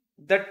key.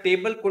 The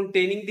table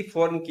containing the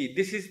foreign key,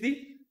 this is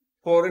the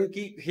foreign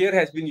key here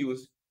has been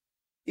used.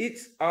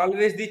 It's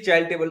always the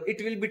child table.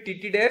 It will be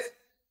treated as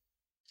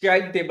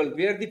child table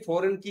where the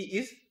foreign key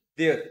is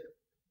there.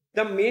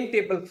 The main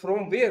table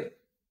from where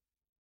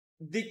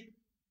the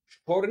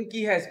foreign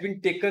key has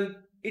been taken,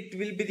 it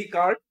will be the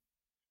called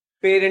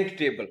parent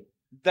table.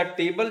 The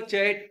table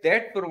chat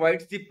that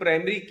provides the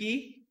primary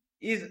key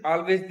is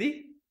always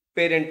the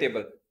parent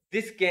table.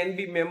 This can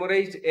be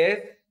memorized as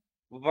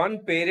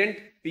one parent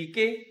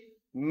PK,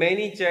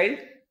 many child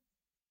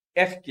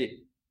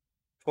FK,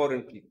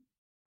 foreign key.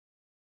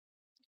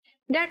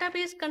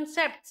 Database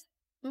concepts.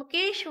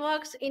 Mukesh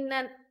works in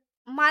a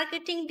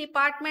marketing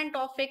department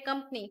of a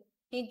company.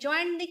 He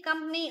joined the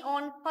company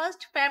on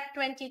 1st Feb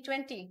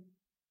 2020.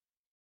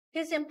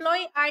 His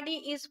employee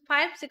ID is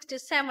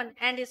 567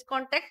 and his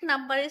contact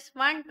number is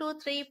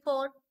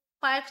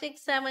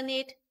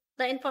 12345678.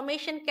 The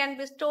information can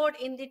be stored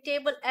in the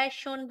table as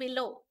shown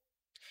below.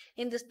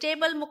 In this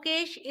table,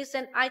 Mukesh is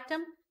an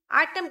item.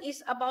 Item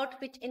is about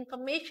which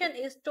information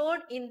is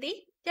stored in the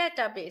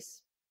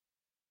database.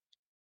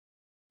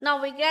 Now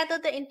we gather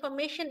the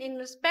information in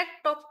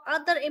respect of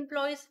other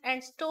employees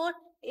and store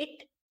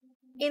it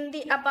in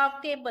the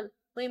above table.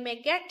 We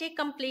may get a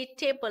complete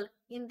table.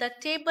 In the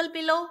table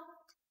below,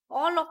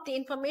 All of the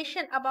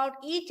information about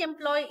each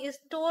employee is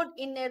stored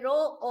in a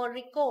row or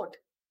record.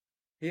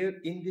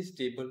 Here in this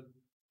table,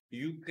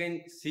 you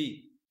can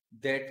see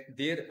that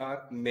there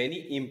are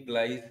many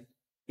employees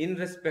in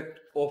respect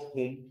of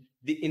whom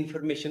the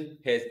information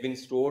has been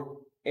stored,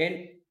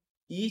 and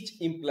each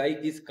employee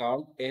is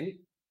called an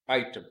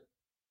item,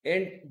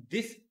 and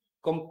this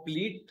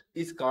complete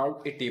is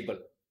called a table.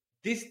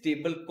 This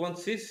table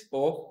consists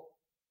of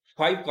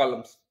 5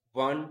 columns: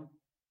 1,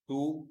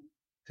 2,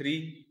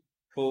 3,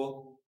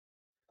 4,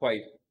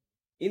 5.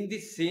 In the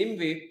same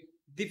way,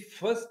 the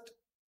first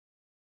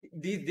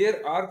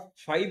there are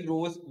 5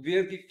 rows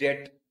where the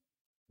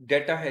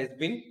data has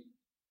been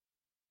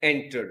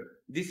entered.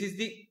 This is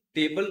the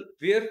table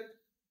where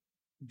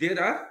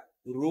there are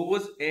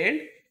rows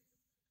and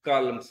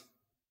columns.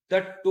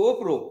 The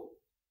top row,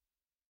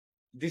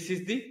 this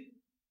is the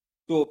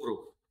top row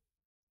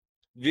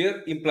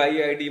where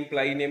employee ID,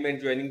 employee name, and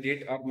joining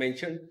date are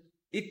mentioned.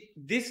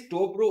 This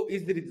top row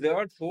is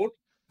reserved for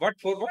what?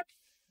 For what?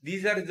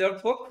 These are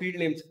reserved for field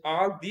names.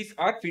 All these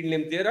are field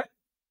names. There are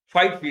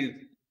 5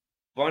 fields.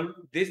 One,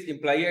 this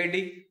employee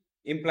ID,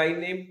 employee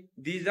name.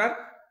 These are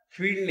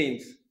field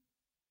names.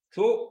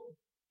 So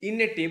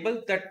in a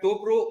table, the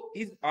top row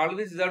is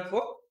always reserved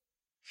for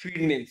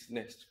field names.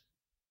 Next.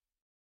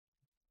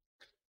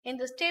 In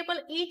this table,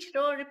 each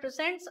row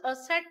represents a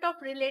set of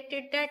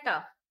related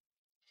data.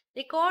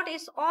 Record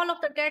is all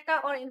of the data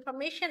or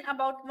information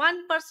about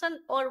one person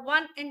or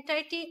one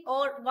entity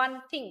or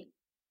one thing.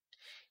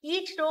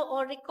 Each row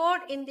or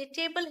record in the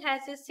table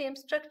has the same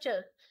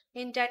structure.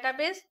 In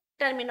database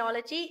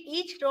terminology,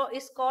 each row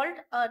is called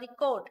a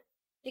record.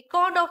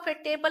 Record of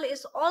a table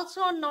is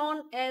also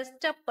known as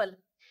tuple.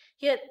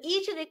 Here,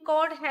 each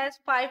record has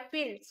 5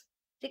 fields.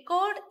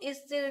 Record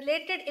is the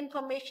related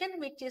information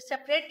which is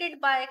separated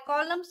by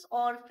columns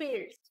or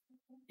fields.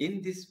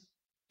 In this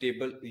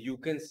table, you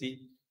can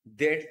see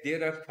that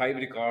there are 5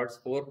 records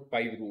or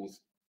 5 rows.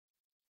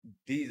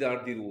 These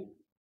are the rows.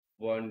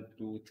 1,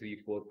 2,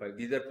 3, 4, 5.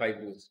 These are 5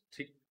 rows.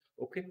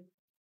 Okay.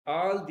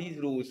 All these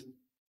rows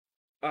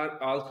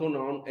are also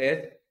known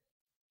as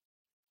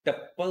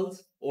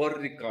tuples or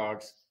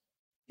records.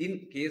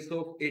 In case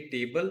of a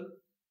table,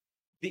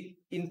 the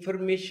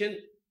information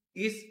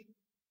is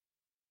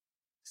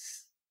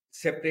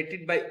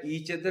separated by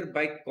each other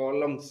by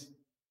columns.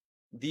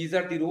 These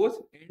are the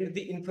rows, and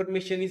the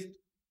information is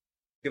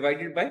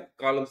divided by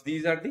columns.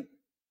 These are the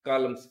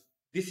columns.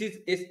 This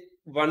is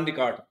one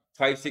record,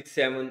 5, 6,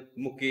 7,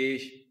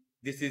 Mukesh.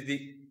 This is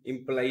the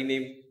employee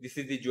name. This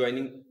is the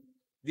joining.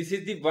 This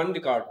is the one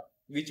record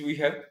which we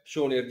have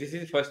shown here. This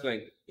is first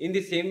line. In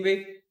the same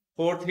way,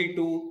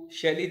 432,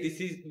 Shelly,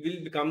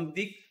 will become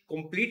the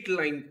complete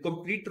line.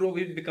 Complete row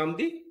will become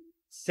the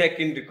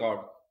second record.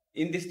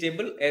 In this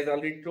table, as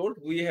already told,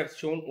 we have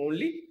shown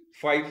only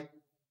 5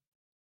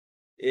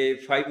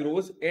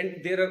 rows,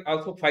 and there are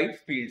also 5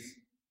 fields.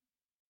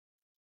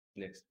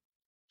 Next.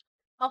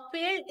 A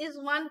field is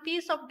one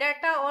piece of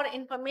data or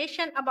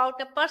information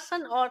about a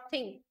person or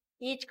thing.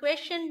 Each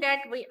question that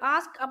we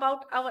ask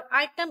about our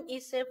item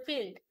is a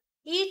field.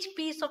 Each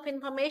piece of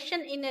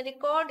information in a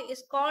record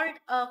is called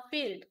a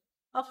field.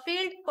 A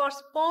field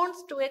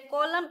corresponds to a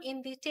column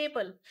in the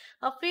table.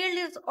 A field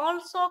is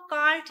also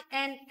called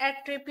an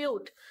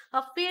attribute.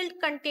 A field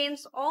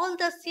contains all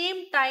the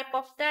same type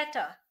of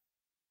data.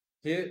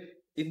 Here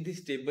in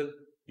this table,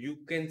 you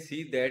can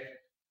see that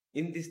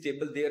in this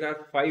table there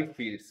are 5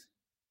 fields,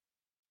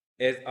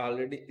 as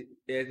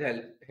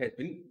has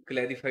been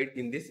clarified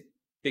in this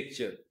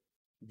picture.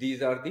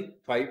 These are the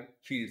 5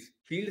 fields.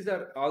 Fields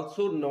are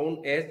also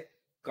known as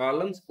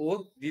columns,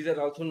 or these are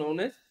also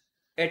known as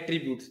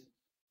attributes.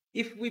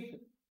 If we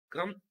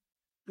come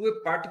to a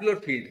particular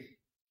field,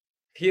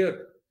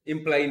 here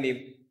employee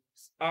name,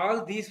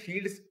 all these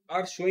fields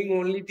are showing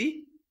only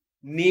the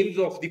names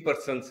of the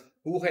persons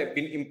who have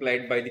been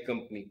employed by the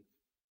company.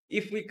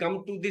 If we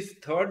come to this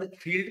third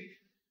field,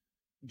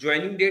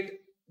 joining date,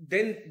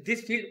 then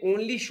this field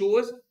only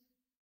shows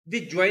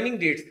the joining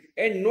dates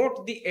and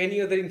not the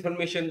any other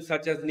information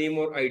such as name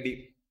or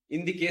ID.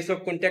 In the case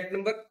of contact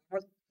number,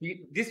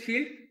 this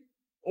field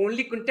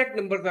only contact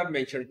numbers are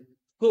mentioned.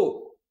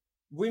 So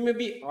we may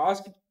be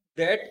asked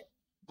that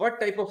what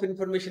type of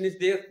information is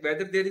there,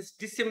 whether there is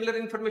dissimilar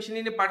information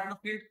in a particular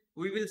field.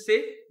 We will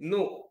say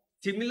no,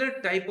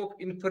 similar type of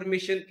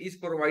information is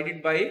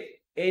provided by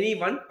any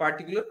one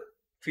particular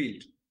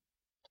field.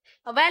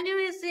 A value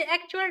is the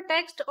actual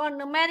text or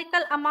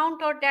numerical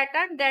amount or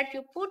data that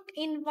you put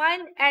in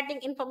while adding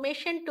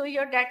information to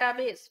your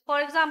database.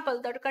 For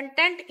example, the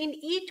content in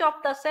each of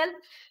the cells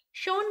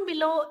shown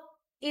below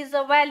is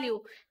a value.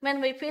 When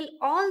we fill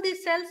all the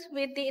cells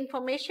with the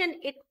information,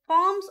 it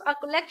forms a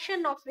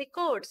collection of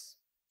records.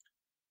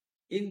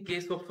 In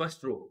case of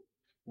first row,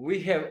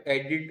 we have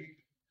added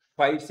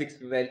 5, 6,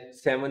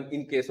 7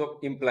 in case of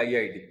employee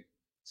ID.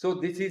 So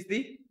this is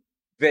the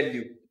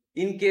value.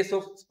 In case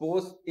of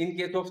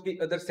the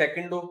other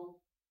second row,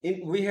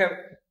 we have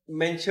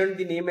mentioned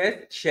the name as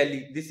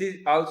Shelly. This is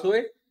also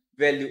a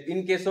value.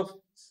 In case of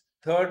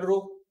third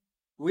row,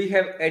 we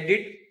have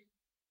added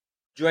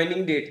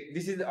Joining date,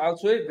 this is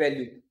also a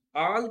value.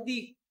 All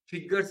the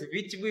figures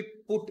which we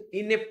put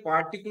in a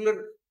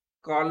particular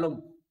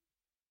column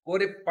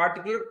or a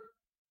particular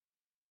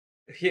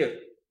here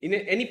in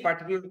any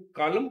particular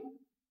column,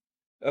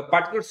 a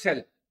particular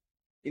cell,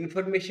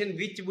 information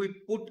which we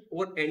put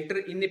or enter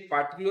in a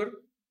particular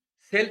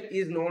cell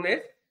is known as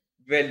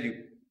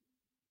value.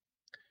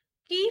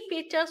 Key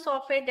features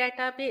of a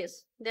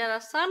database. There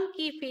are some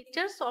key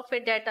features of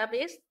a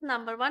database.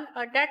 Number one,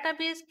 a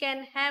database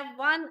can have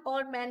one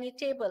or many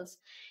tables.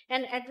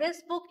 An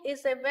address book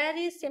is a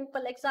very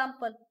simple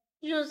example.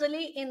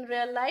 Usually in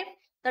real life,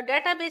 the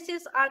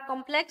databases are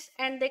complex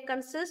and they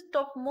consist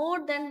of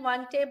more than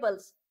one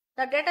tables.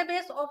 The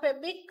database of a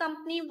big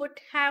company would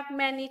have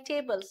many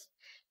tables.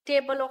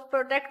 Table of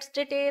products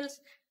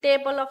details,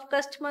 table of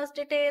customers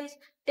details,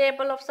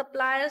 table of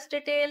suppliers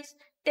details,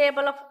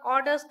 table of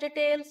orders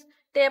details,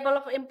 table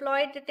of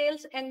employee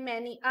details, and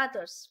many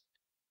others.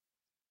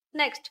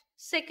 Next,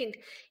 second,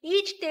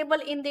 each table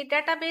in the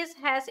database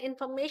has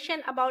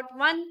information about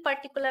one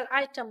particular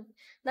item.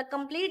 The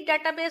complete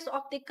database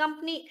of the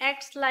company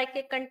acts like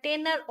a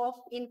container of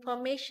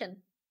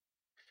information.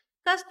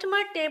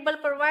 Customer table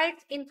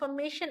provides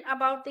information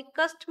about the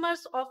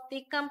customers of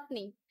the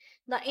company.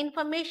 The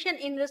information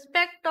in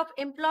respect of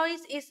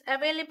employees is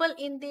available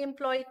in the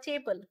employee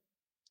table.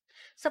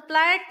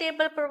 Supplier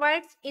table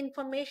provides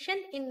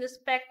information in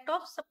respect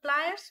of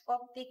suppliers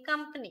of the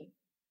company.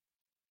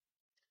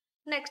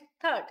 Next,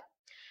 third,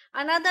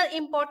 another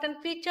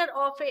important feature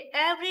of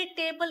every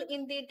table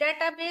in the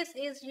database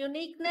is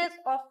uniqueness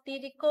of the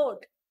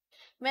record.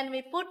 When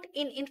we put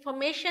in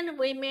information,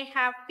 we may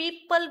have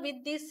people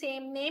with the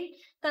same name.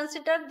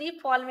 Consider the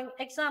following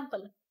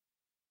example.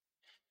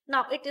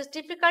 Now, it is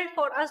difficult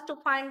for us to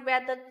find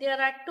whether there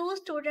are two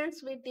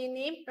students with the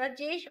name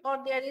Rajesh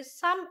or there is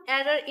some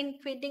error in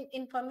feeding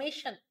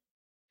information.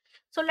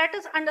 So let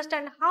us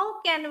understand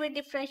how can we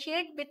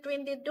differentiate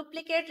between the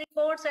duplicate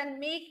records and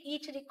make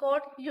each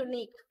record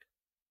unique.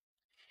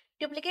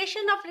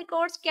 Duplication of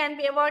records can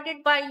be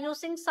avoided by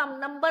using some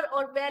number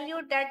or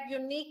value that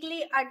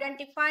uniquely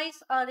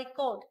identifies a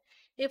record.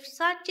 If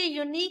such a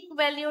unique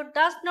value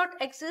does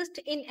not exist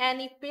in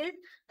any field,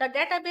 the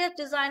database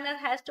designer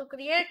has to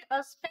create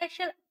a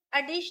special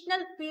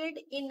additional field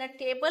in a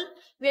table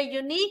where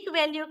unique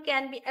value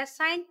can be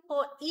assigned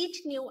for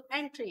each new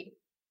entry.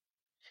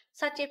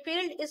 Such a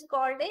field is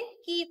called a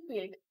key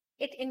field.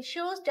 It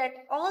ensures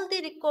that all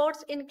the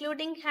records,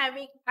 including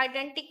having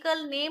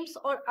identical names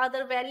or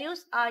other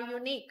values, are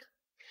unique.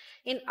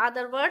 In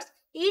other words,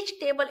 each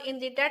table in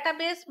the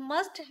database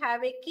must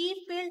have a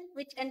key field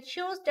which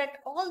ensures that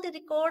all the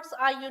records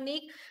are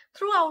unique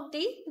throughout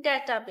the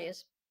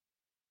database.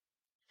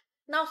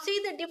 Now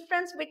see the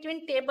difference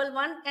between table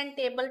 1 and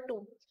table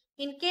 2.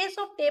 In case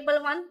of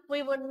table 1,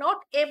 we were not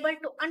able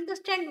to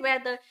understand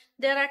whether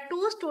there are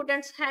two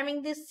students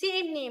having the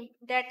same name,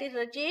 that is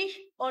Rajesh,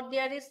 or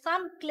there is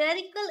some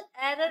clerical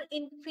error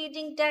in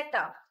feeding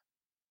data.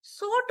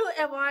 So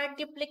to avoid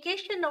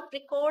duplication of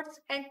records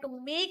and to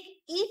make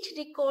each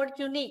record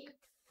unique,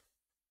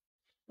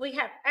 we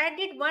have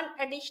added one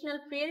additional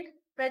field,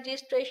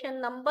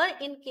 registration number,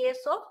 in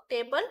case of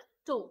table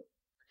 2.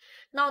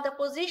 Now the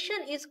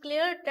position is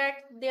clear that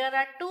there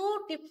are two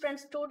different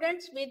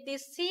students with the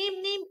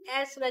same name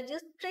as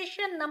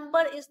registration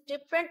number is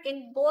different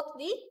in both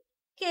the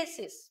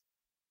cases.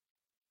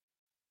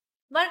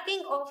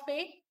 Working of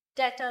a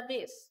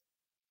database.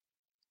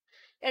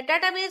 A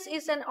database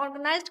is an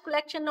organized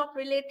collection of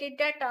related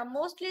data,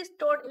 mostly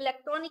stored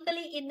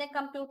electronically in a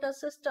computer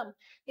system.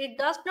 It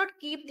does not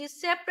keep the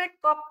separate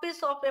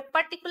copies of a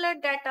particular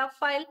data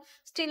file.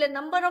 Still, a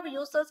number of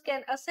users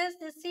can access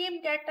the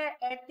same data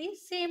at the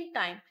same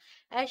time.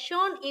 As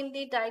shown in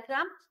the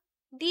diagram,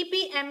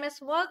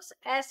 DBMS works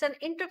as an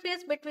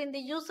interface between the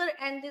user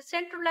and the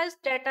centralized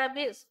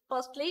database.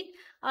 Firstly,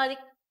 a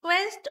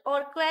request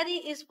or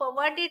query is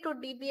forwarded to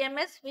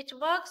DBMS, which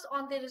works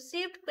on the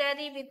received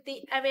query with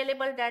the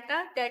available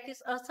data. That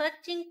is, a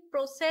searching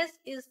process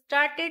is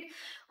started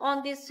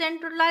on the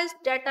centralized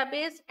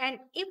database, and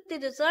if the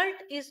result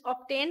is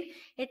obtained,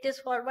 it is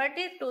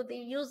forwarded to the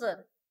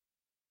user.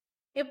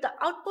 If the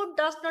output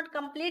does not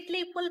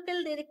completely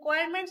fulfill the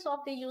requirements of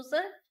the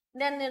user,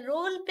 then a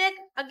rollback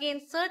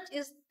against search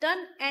is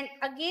done and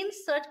again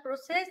search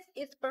process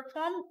is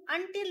performed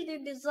until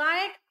the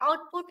desired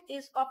output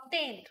is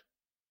obtained.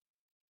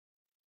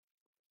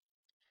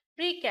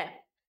 Recap.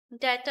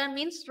 Data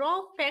means raw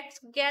facts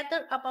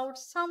gathered about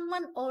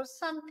someone or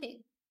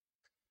something.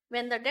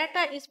 When the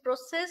data is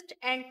processed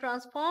and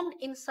transformed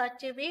in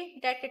such a way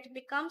that it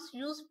becomes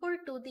useful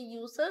to the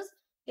users,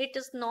 it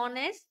is known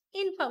as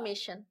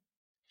information.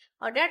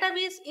 A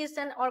database is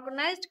an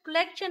organized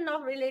collection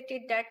of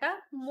related data,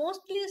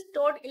 mostly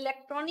stored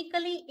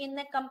electronically in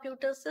a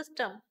computer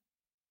system.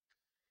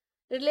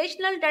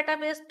 Relational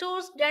database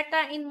stores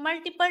data in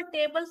multiple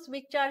tables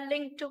which are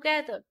linked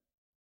together.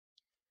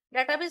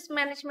 Database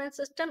management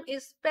system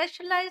is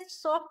specialized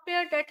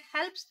software that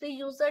helps the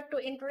user to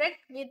interact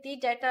with the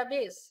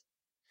database.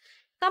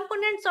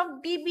 Components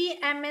of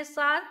DBMS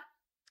are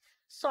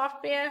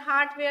software,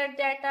 hardware,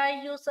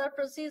 data, user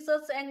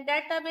procedures, and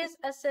database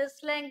access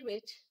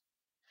language.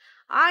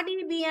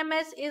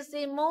 RDBMS is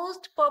the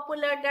most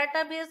popular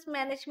database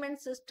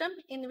management system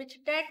in which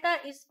data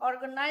is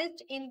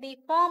organized in the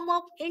form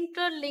of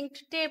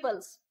interlinked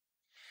tables.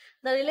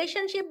 The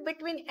relationship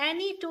between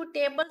any two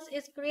tables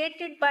is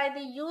created by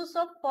the use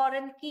of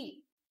foreign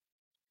key.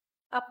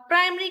 A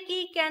primary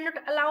key cannot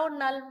allow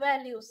null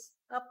values.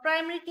 A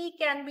primary key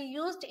can be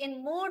used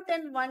in more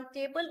than one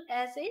table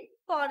as a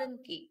foreign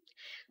key.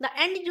 The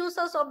end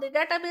users of the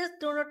database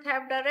do not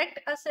have direct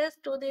access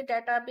to the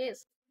database.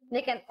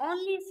 They can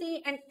only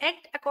see and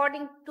act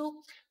according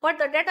to what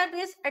the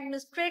database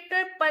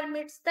administrator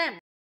permits them.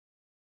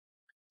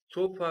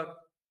 So far,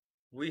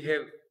 we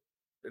have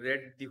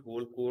read the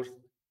whole course,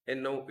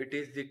 and now it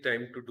is the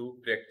time to do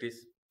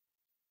practice.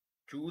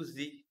 Choose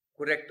the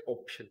correct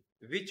option.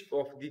 Which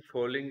of the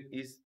following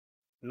is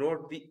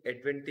not the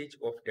advantage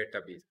of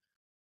database?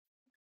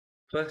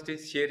 First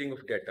is sharing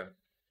of data.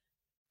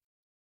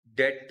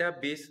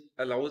 Database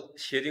allows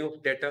sharing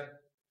of data.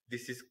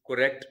 This is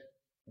correct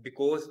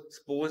because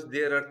suppose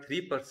there are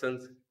three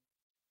persons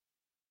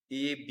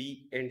A,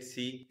 B, and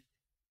C,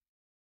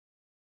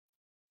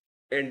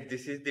 and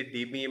this is the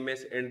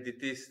DBMS and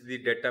this is the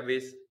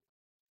database.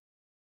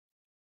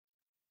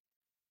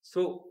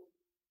 So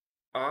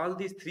all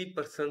these three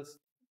persons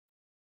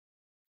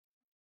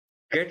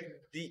get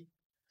the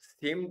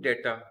same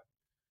data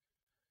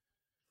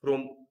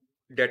from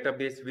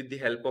database with the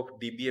help of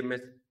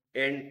DBMS,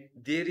 and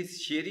there is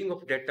sharing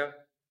of data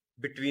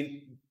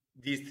between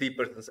these three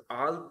persons.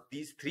 All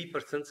these three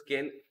persons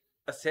can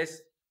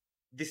access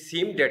the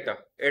same data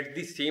at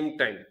the same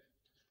time.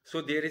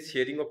 So there is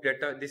sharing of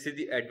data. This is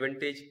the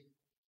advantage.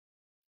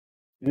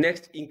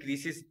 Next,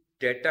 increases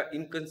data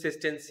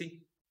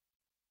inconsistency.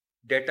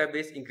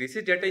 Database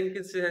increases data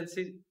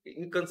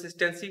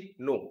inconsistency.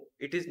 No,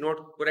 it is not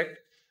correct,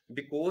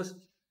 because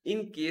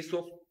in case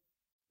of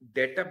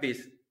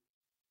database,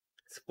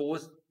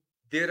 suppose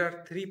there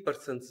are three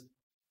persons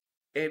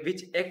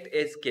which act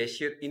as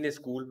cashier in a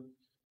school.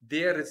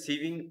 They are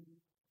receiving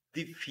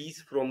the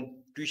fees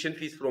from tuition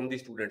fees from the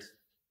students.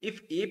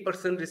 If a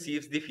person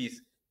receives the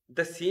fees,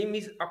 the same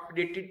is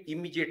updated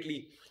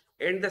immediately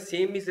and the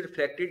same is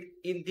reflected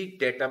in the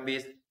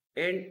database,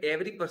 and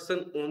every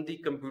person on the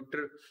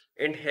computer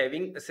and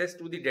having access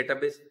to the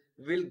database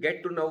will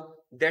get to know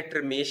that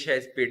Ramesh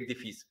has paid the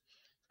fees.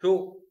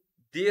 So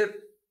their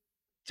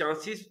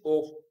chances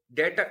of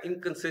data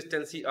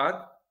inconsistency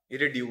are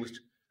reduced.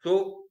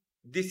 So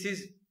this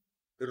is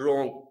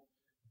wrong.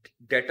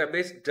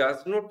 Database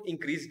does not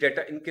increase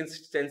data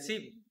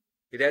inconsistency,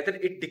 rather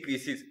it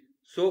decreases.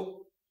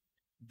 So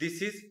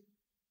this is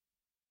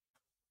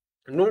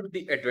not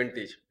the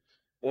advantage.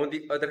 On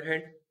the other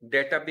hand,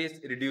 database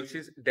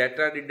reduces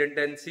data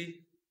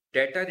redundancy.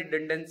 Data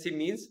redundancy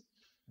means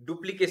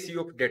duplicacy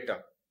of data.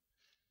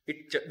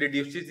 It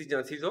reduces the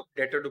chances of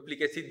data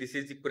duplicacy. This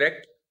is the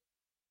correct.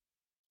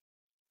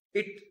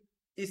 It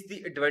is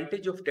the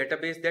advantage of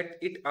database that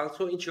it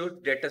also ensures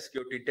data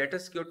security. Data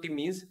security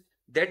means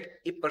that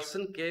a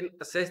person can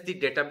access the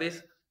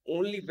database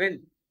only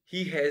when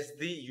he has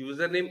the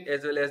username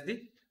as well as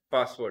the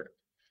password.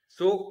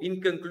 So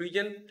in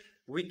conclusion,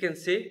 we can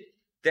say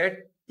that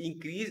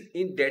increase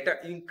in data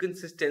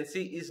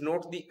inconsistency is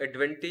not the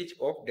advantage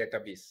of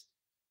database.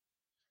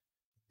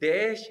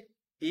 Dash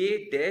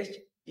A dash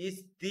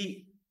is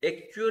the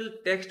actual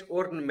text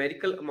or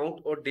numerical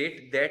amount or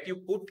date that you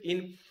put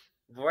in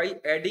while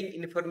adding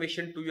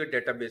information to your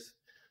database.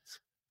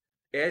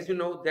 As you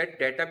know, that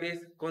database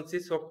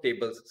consists of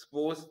tables.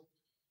 Suppose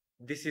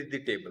this is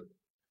the table.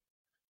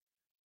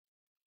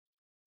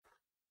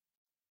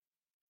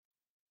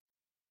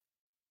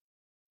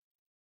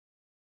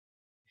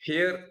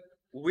 Here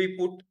we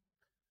put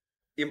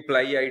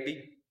employee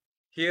ID.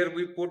 Here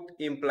we put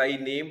employee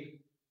name.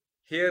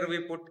 Here we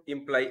put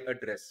employee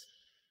address.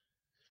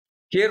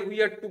 Here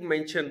we are to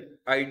mention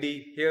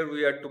ID. Here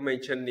we are to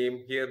mention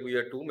name. Here we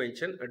are to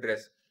mention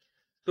address.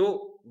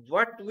 So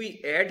what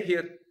we add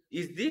here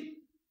is the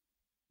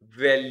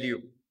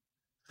value.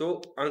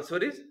 So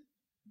answer is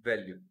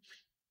value.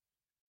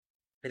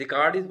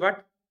 Record is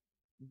what?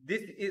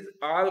 This is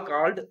all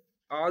called,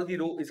 all the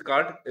row is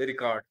called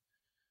record.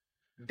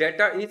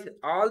 Data is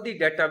all the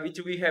data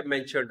which we have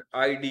mentioned,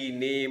 ID,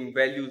 name,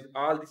 values,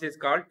 all this is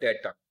called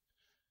data.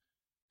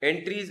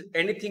 Entry is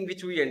anything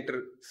which we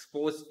enter.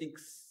 Suppose a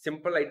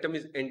simple item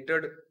is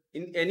entered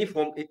in any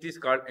form, it is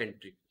called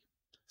entry.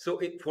 So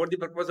for the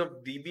purpose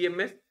of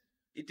DBMS,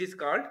 it is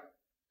called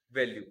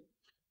value.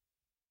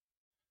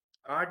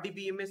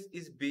 RDBMS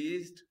is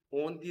based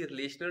on the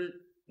relational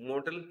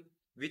model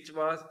which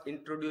was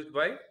introduced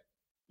by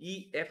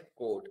EF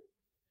code.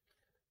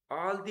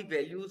 All the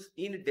values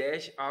in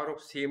dash are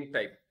of same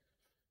type.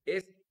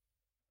 As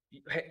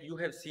you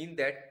have seen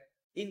that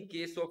in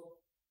case of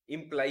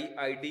employee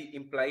ID,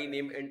 employee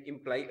name and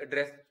employee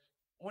address,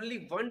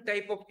 only one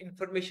type of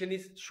information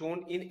is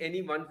shown in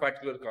any one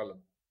particular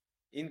column.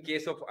 In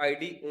case of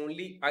ID,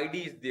 only ID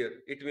is there.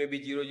 It may be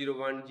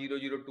 001,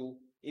 002.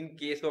 In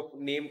case of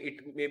name,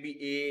 it may be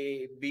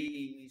A,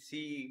 B,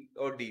 C,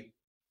 or D.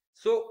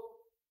 So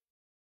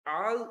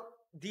all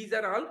these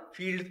are all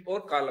fields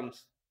or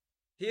columns.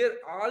 Here,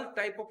 all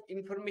type of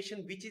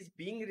information which is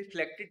being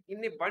reflected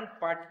in a one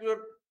particular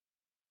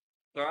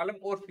column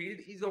or field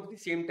is of the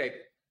same type.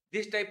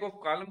 This type of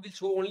column will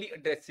show only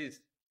addresses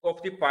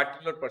of the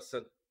particular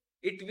person.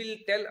 It will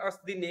tell us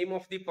the name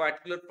of the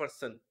particular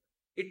person.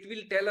 It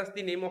will tell us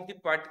the name of the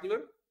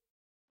particular,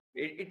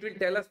 it will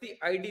tell us the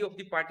ID of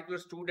the particular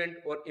student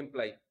or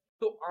employee.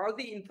 So all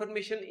the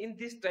information in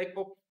this type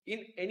of,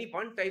 in any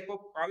one type of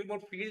column or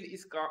field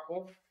is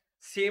of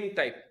same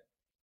type.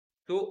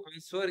 So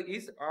answer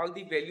is all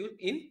the values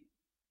in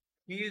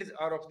fields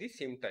are of the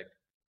same type.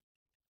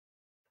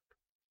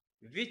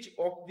 Which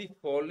of the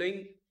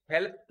following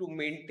help to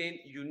maintain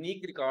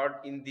unique record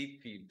in the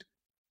field?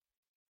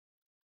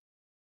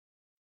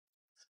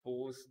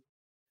 Suppose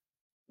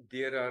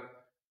there are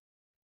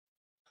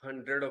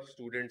 100 of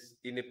students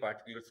in a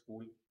particular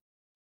school.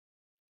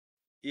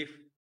 If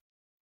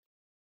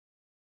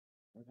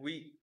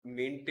we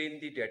maintain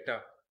the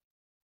data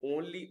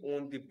only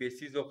on the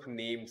basis of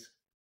names,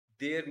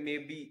 there may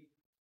be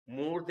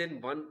more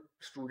than one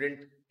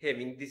student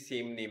having the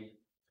same name.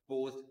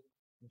 Suppose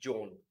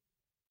John.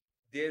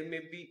 There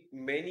may be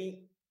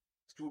many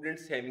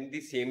students having the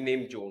same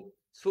name John.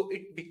 So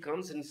it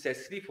becomes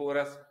necessary for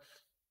us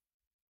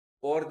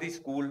or the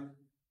school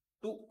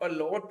to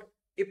allot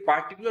a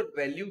particular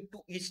value to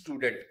each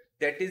student,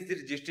 that is the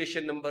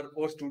registration number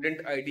or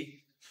student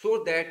ID,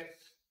 so that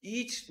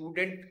each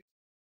student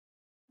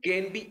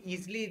can be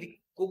easily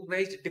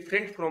recognized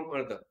different from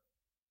another.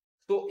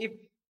 So if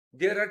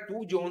there are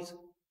two Johns,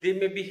 they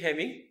may be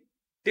having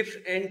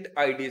different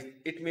IDs.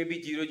 It may be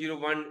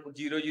 001,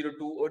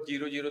 002 or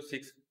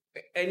 006,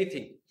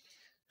 anything.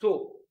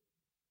 So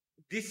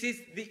this is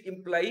the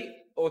employee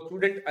or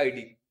student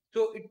ID.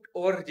 So it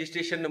or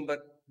registration number.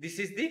 This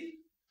is the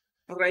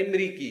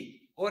primary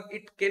key, or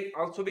it can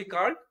also be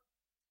called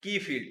key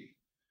field.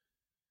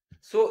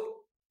 So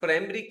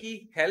primary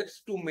key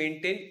helps to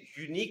maintain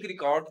unique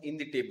record in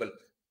the table.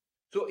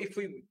 So if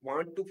we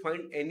want to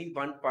find any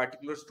one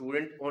particular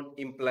student on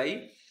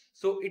employee,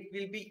 so it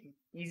will be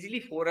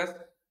easily for us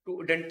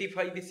to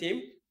identify the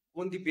same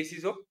on the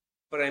basis of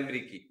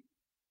primary key.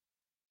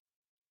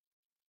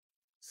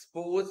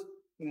 Suppose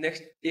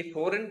next, a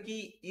foreign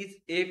key is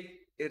a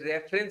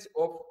reference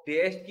of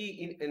dash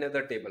key in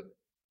another table.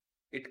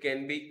 It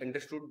can be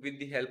understood with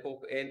the help of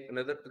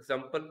another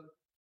example.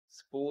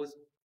 Suppose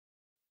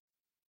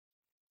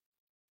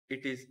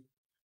it is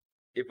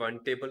a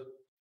one table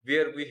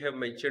where we have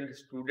mentioned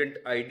student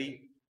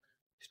ID,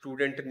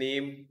 student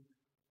name,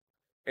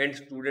 and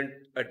student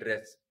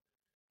address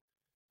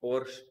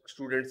or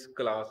student's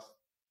class.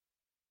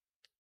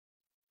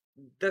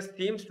 The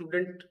same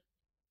student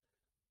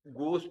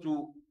goes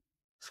to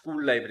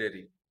school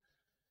library.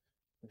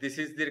 This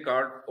is the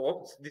record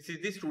of, this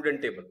is the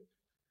student table.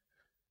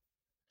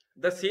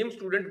 The same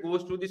student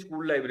goes to the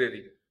school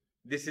library.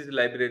 This is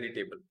library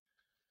table.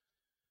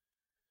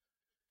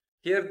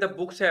 Here the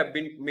books have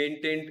been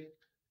maintained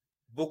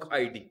book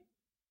ID,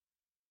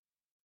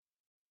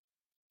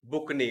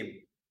 book name,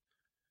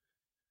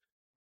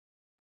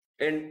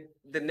 and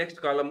the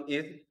next column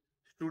is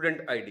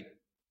student ID.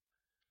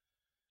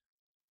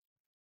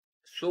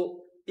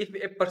 So if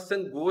a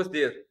person goes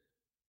there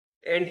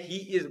and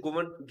he is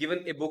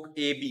given a book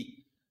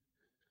AB,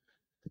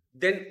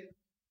 then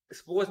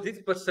suppose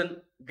this person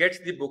gets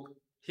the book,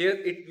 here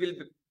it will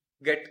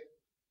get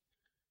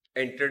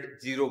entered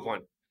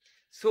 01.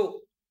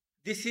 So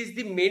this is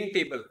the main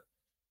table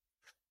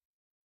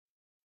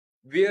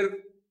where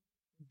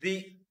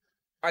the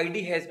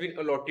ID has been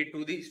allotted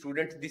to the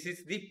student. This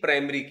is the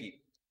primary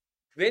key.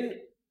 When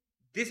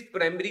this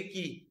primary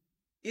key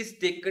is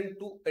taken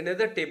to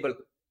another table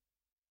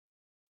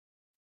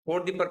for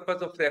the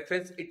purpose of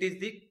reference, it is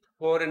the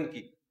foreign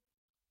key.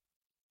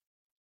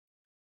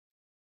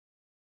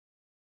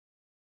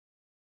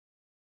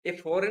 A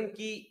foreign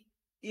key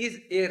is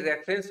a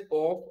reference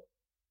of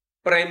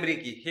primary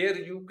key. Here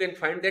you can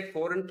find that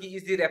foreign key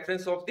is the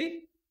reference of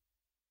the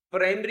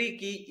primary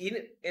key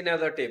in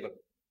another table.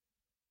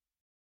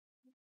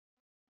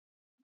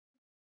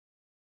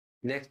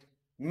 Next,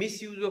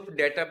 misuse of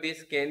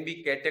database can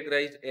be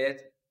categorized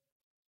as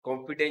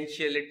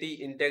confidentiality,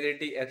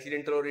 integrity,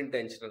 accidental, or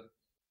intentional.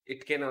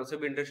 It can also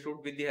be understood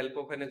with the help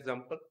of an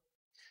example.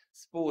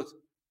 Suppose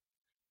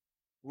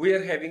we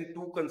are having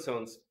two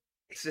concerns,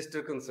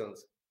 sister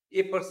concerns.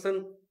 A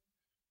person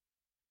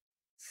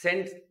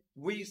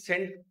we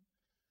send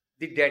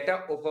the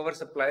data of our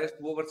suppliers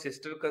to our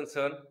sister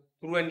concern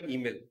through an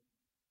email.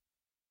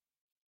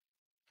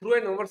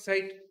 Through an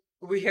oversight,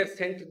 we have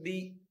sent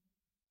the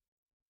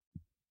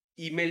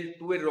email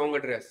to a wrong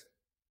address,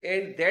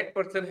 and that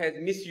person has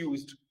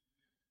misused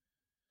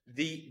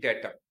the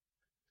data.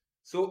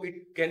 So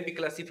it can be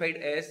classified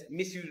as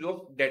misuse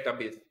of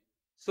database.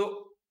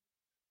 So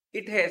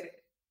it has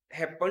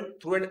happened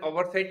through an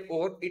oversight,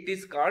 or it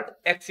is called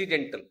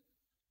accidental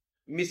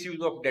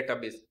misuse of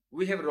database.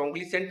 We have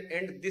wrongly sent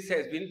and this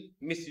has been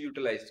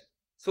misutilized.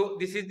 So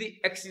this is the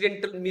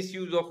accidental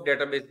misuse of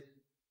database.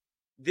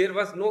 There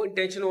was no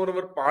intention on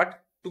our part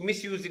to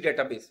misuse the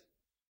database.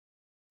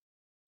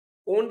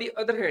 On the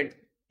other hand,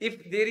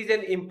 if there is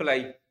an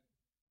employee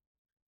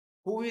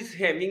who is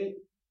having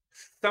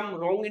some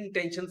wrong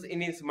intentions in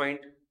his mind,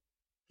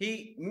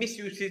 he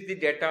misuses the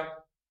data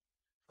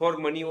for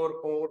money or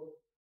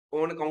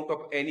on account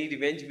of any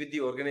revenge with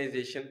the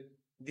organization.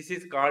 This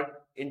is called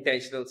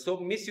intentional. So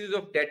misuse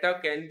of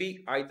data can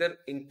be either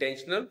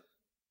intentional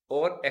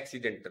or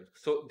accidental.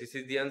 So this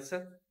is the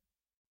answer.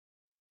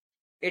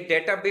 A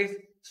database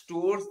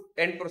stores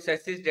and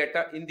processes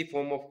data in the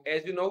form of,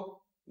 as you know,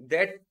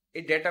 that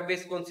a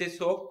database consists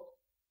of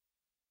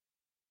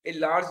a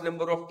large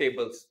number of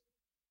tables.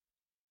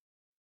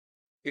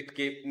 It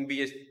can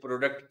be a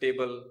product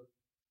table,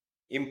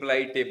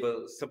 employee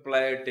table,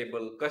 supplier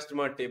table,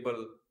 customer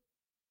table,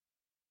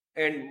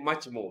 and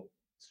much more.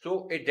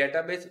 So a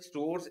database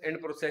stores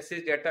and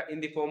processes data in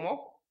the form of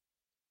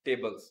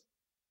tables.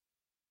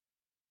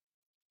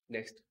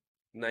 Next,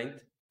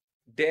 ninth,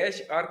 dash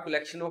are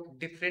collection of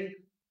different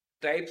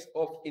types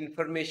of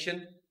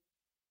information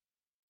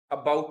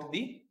about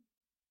the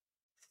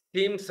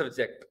same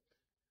subject.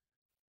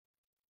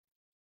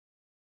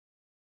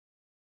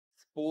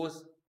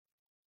 Suppose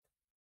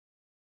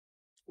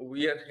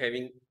we are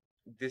having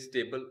this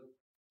table.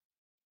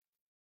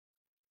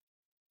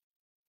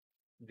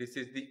 This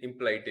is the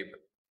employee table.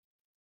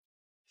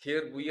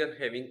 Here we are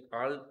having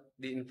all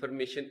the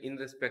information in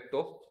respect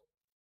of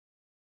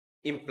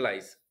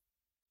employees.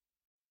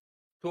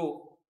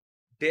 So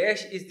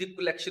dash is the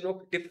collection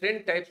of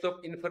different types of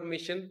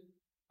information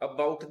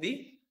about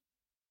the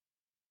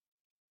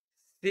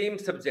same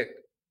subject.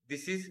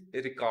 This is a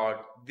record,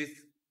 this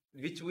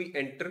which we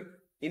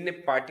enter in a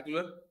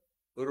particular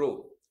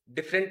row.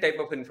 Different type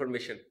of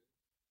information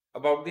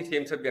about the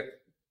same subject.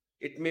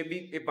 It may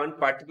be a one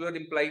particular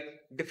employee.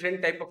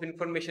 Different type of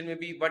information may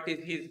be what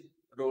is his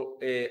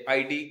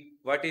ID,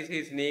 what is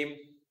his name,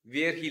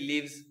 where he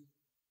lives,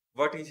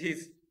 what is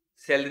his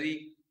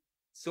salary.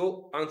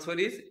 So answer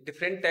is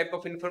different type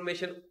of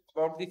information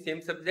about the same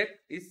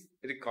subject is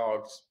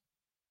records.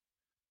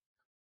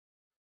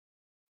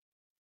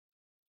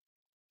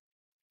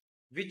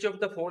 Which of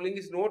the following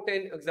is not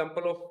an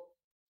example of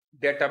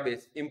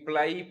database?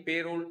 Employee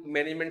payroll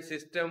management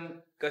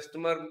system,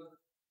 customer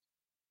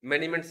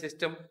management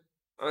system.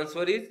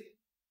 Answer is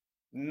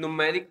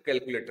numeric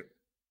calculator.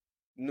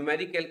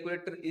 Numeric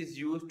calculator is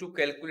used to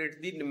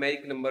calculate the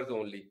numeric numbers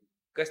only.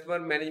 Customer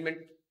management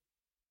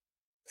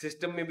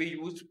system may be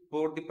used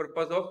for the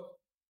purpose of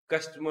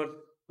customers,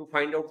 to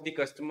find out the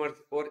customers,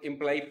 or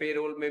employee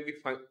payroll may be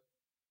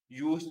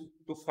used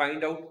to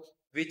find out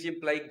which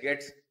employee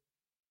gets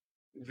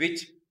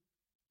which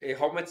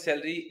how much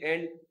salary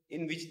and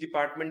in which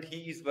department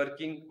he is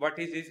working, what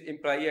is his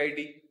employee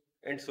ID,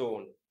 and so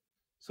on.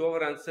 So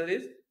our answer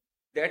is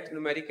that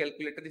numeric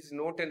calculator is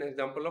not an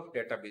example of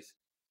database.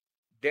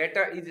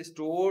 Data is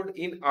stored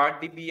in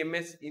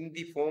RDBMS in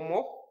the form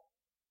of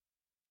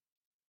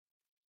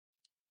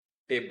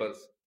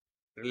tables.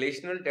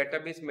 Relational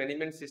database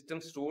management system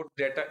stores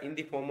data in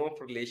the form of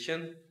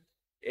relation.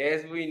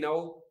 As we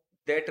know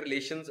that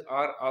relations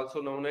are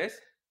also known as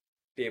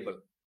table.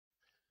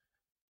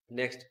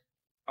 Next,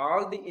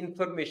 all the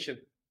information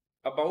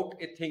about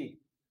a thing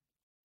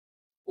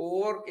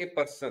or a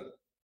person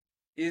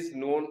is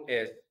known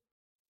as,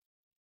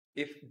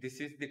 if this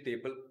is the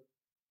table,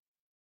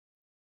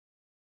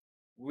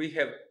 we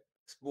have,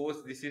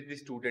 suppose this is the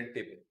student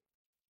table.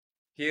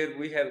 Here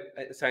we have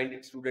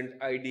assigned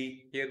student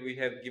ID, here we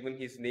have given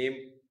his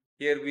name,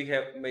 here we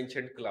have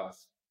mentioned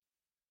class.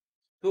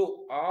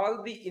 So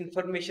all the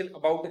information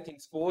about the thing,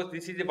 suppose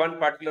this is a one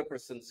particular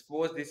person,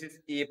 suppose this is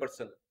A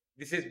person,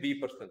 this is B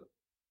person.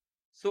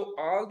 So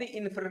all the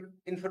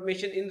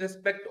information in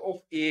respect of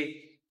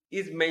A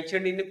is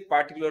mentioned in a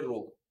particular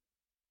row.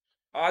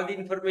 All the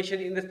information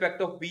in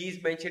respect of B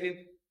is mentioned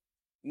in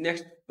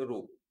next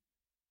row.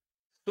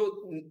 So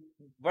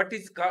what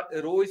is called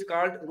row is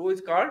called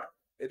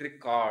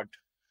record.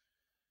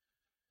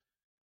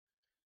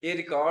 A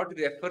record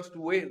refers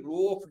to a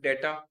row of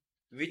data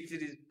which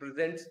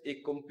represents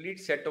a complete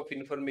set of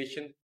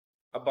information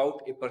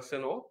about a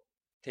person or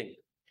thing.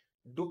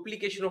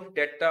 Duplication of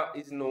data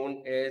is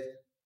known as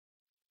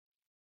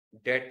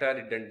data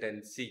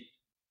redundancy.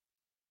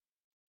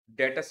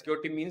 Data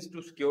security means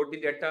to secure the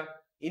data.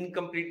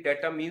 Incomplete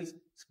data means,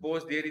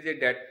 suppose there is a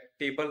data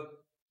table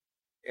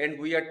and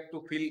we are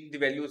to fill the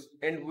values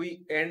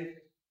and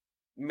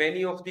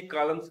many of the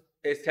columns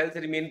cells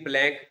remain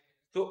blank,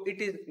 so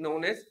it is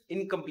known as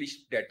incomplete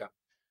data.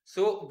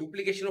 So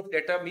duplication of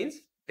data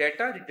means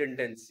data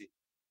redundancy.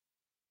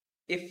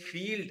 A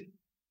field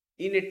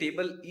in a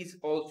table is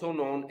also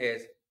known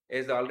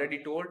as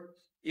already told,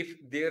 if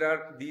there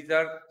are, these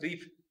are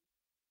three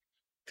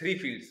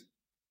fields.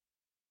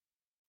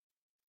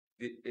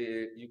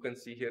 You can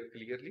see here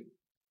clearly,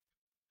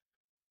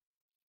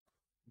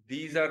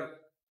 these are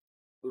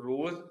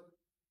rows,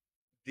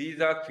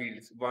 these are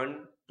fields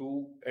 1,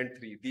 2 and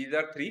 3. These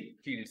are three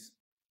fields: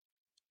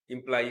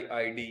 employee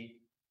ID,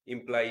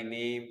 employee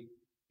name,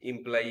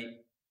 employee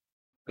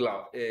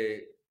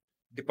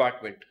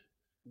department.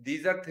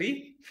 These are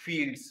three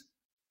fields.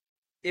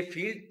 A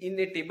field in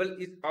a table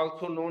is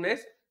also known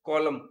as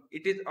column.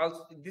 It is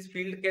also, this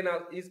field can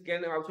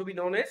also be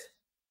known as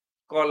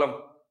column.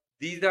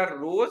 These are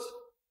rows,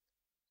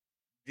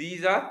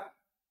 these are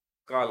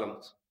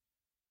columns.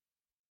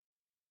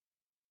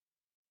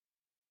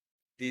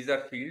 These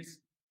are fields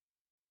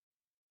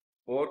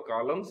or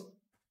columns.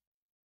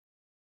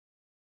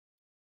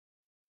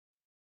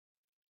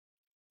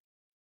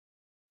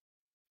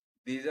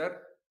 These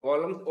are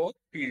columns or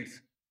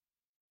fields.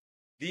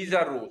 These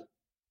are rows,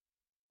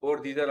 or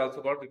these are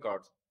also called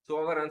records. So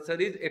our answer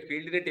is a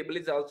field in a table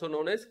is also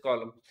known as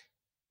column.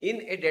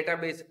 In a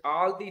database,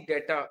 all the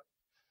data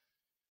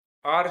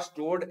are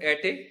stored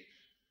at a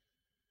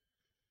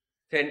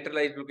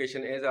centralized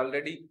location. As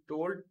already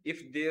told,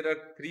 if there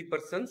are three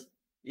persons,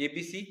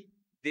 ABC,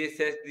 they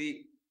access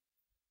the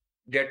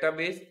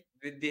database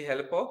with the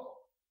help of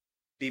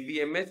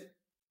DBMS,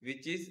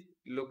 which is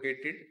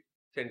located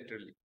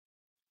centrally.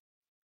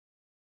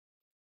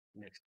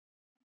 Next.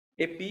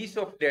 A piece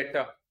of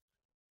data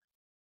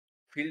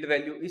field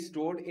value is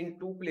stored in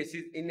two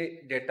places in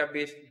a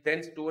database,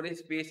 then storage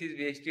space is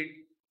wasted,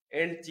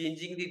 and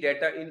changing the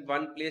data in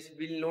one place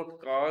will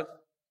not cause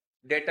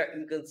data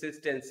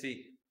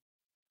inconsistency.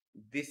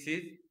 This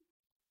is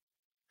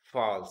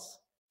false.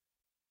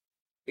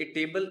 A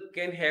table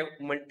can have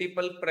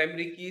multiple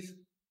primary keys.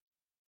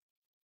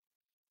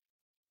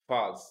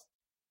 False.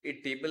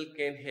 A table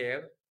can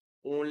have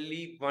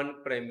only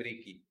one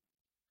primary key.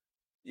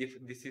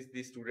 If this is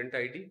the student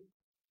ID,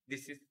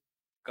 this is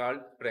called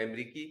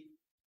primary key.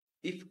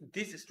 If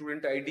this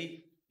student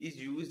ID is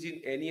used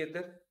in any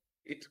other,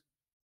 it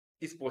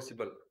is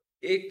possible.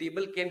 A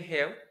table can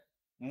have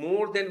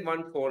more than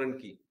one foreign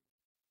key,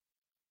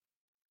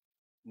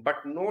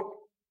 but not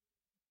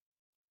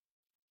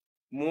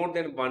more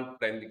than one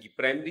primary key.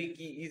 Primary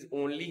key is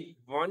only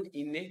one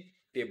in a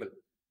table.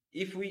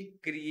 If we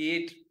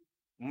create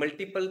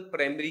multiple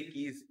primary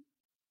keys,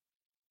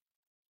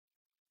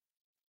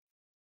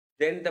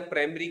 then the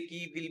primary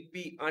key will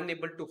be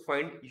unable to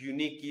find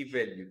unique key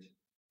values.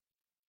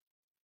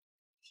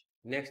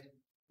 Next,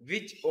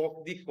 which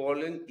of the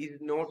following is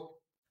not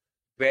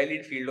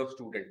valid field of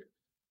student?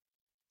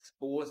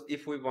 Suppose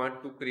if we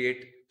want to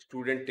create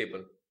student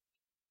table,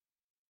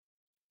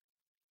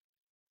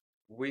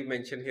 we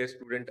mention here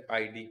student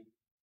ID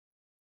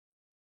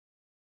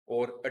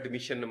or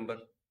admission number.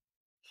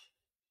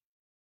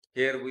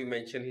 Here we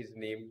mention his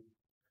name.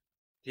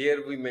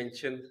 Here we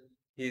mention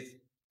his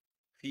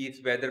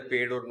fees, whether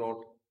paid or not.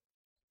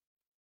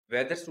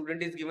 Whether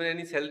student is given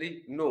any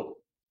salary? No.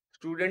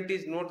 Student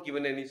is not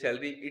given any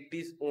salary. It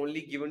is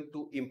only given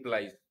to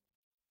employees.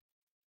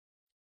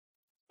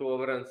 So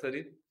our answer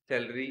is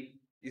salary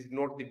is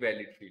not the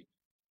valid field.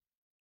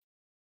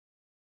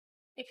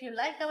 If you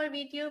like our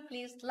video,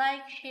 please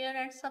like, share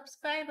and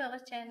subscribe our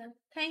channel.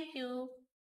 Thank you.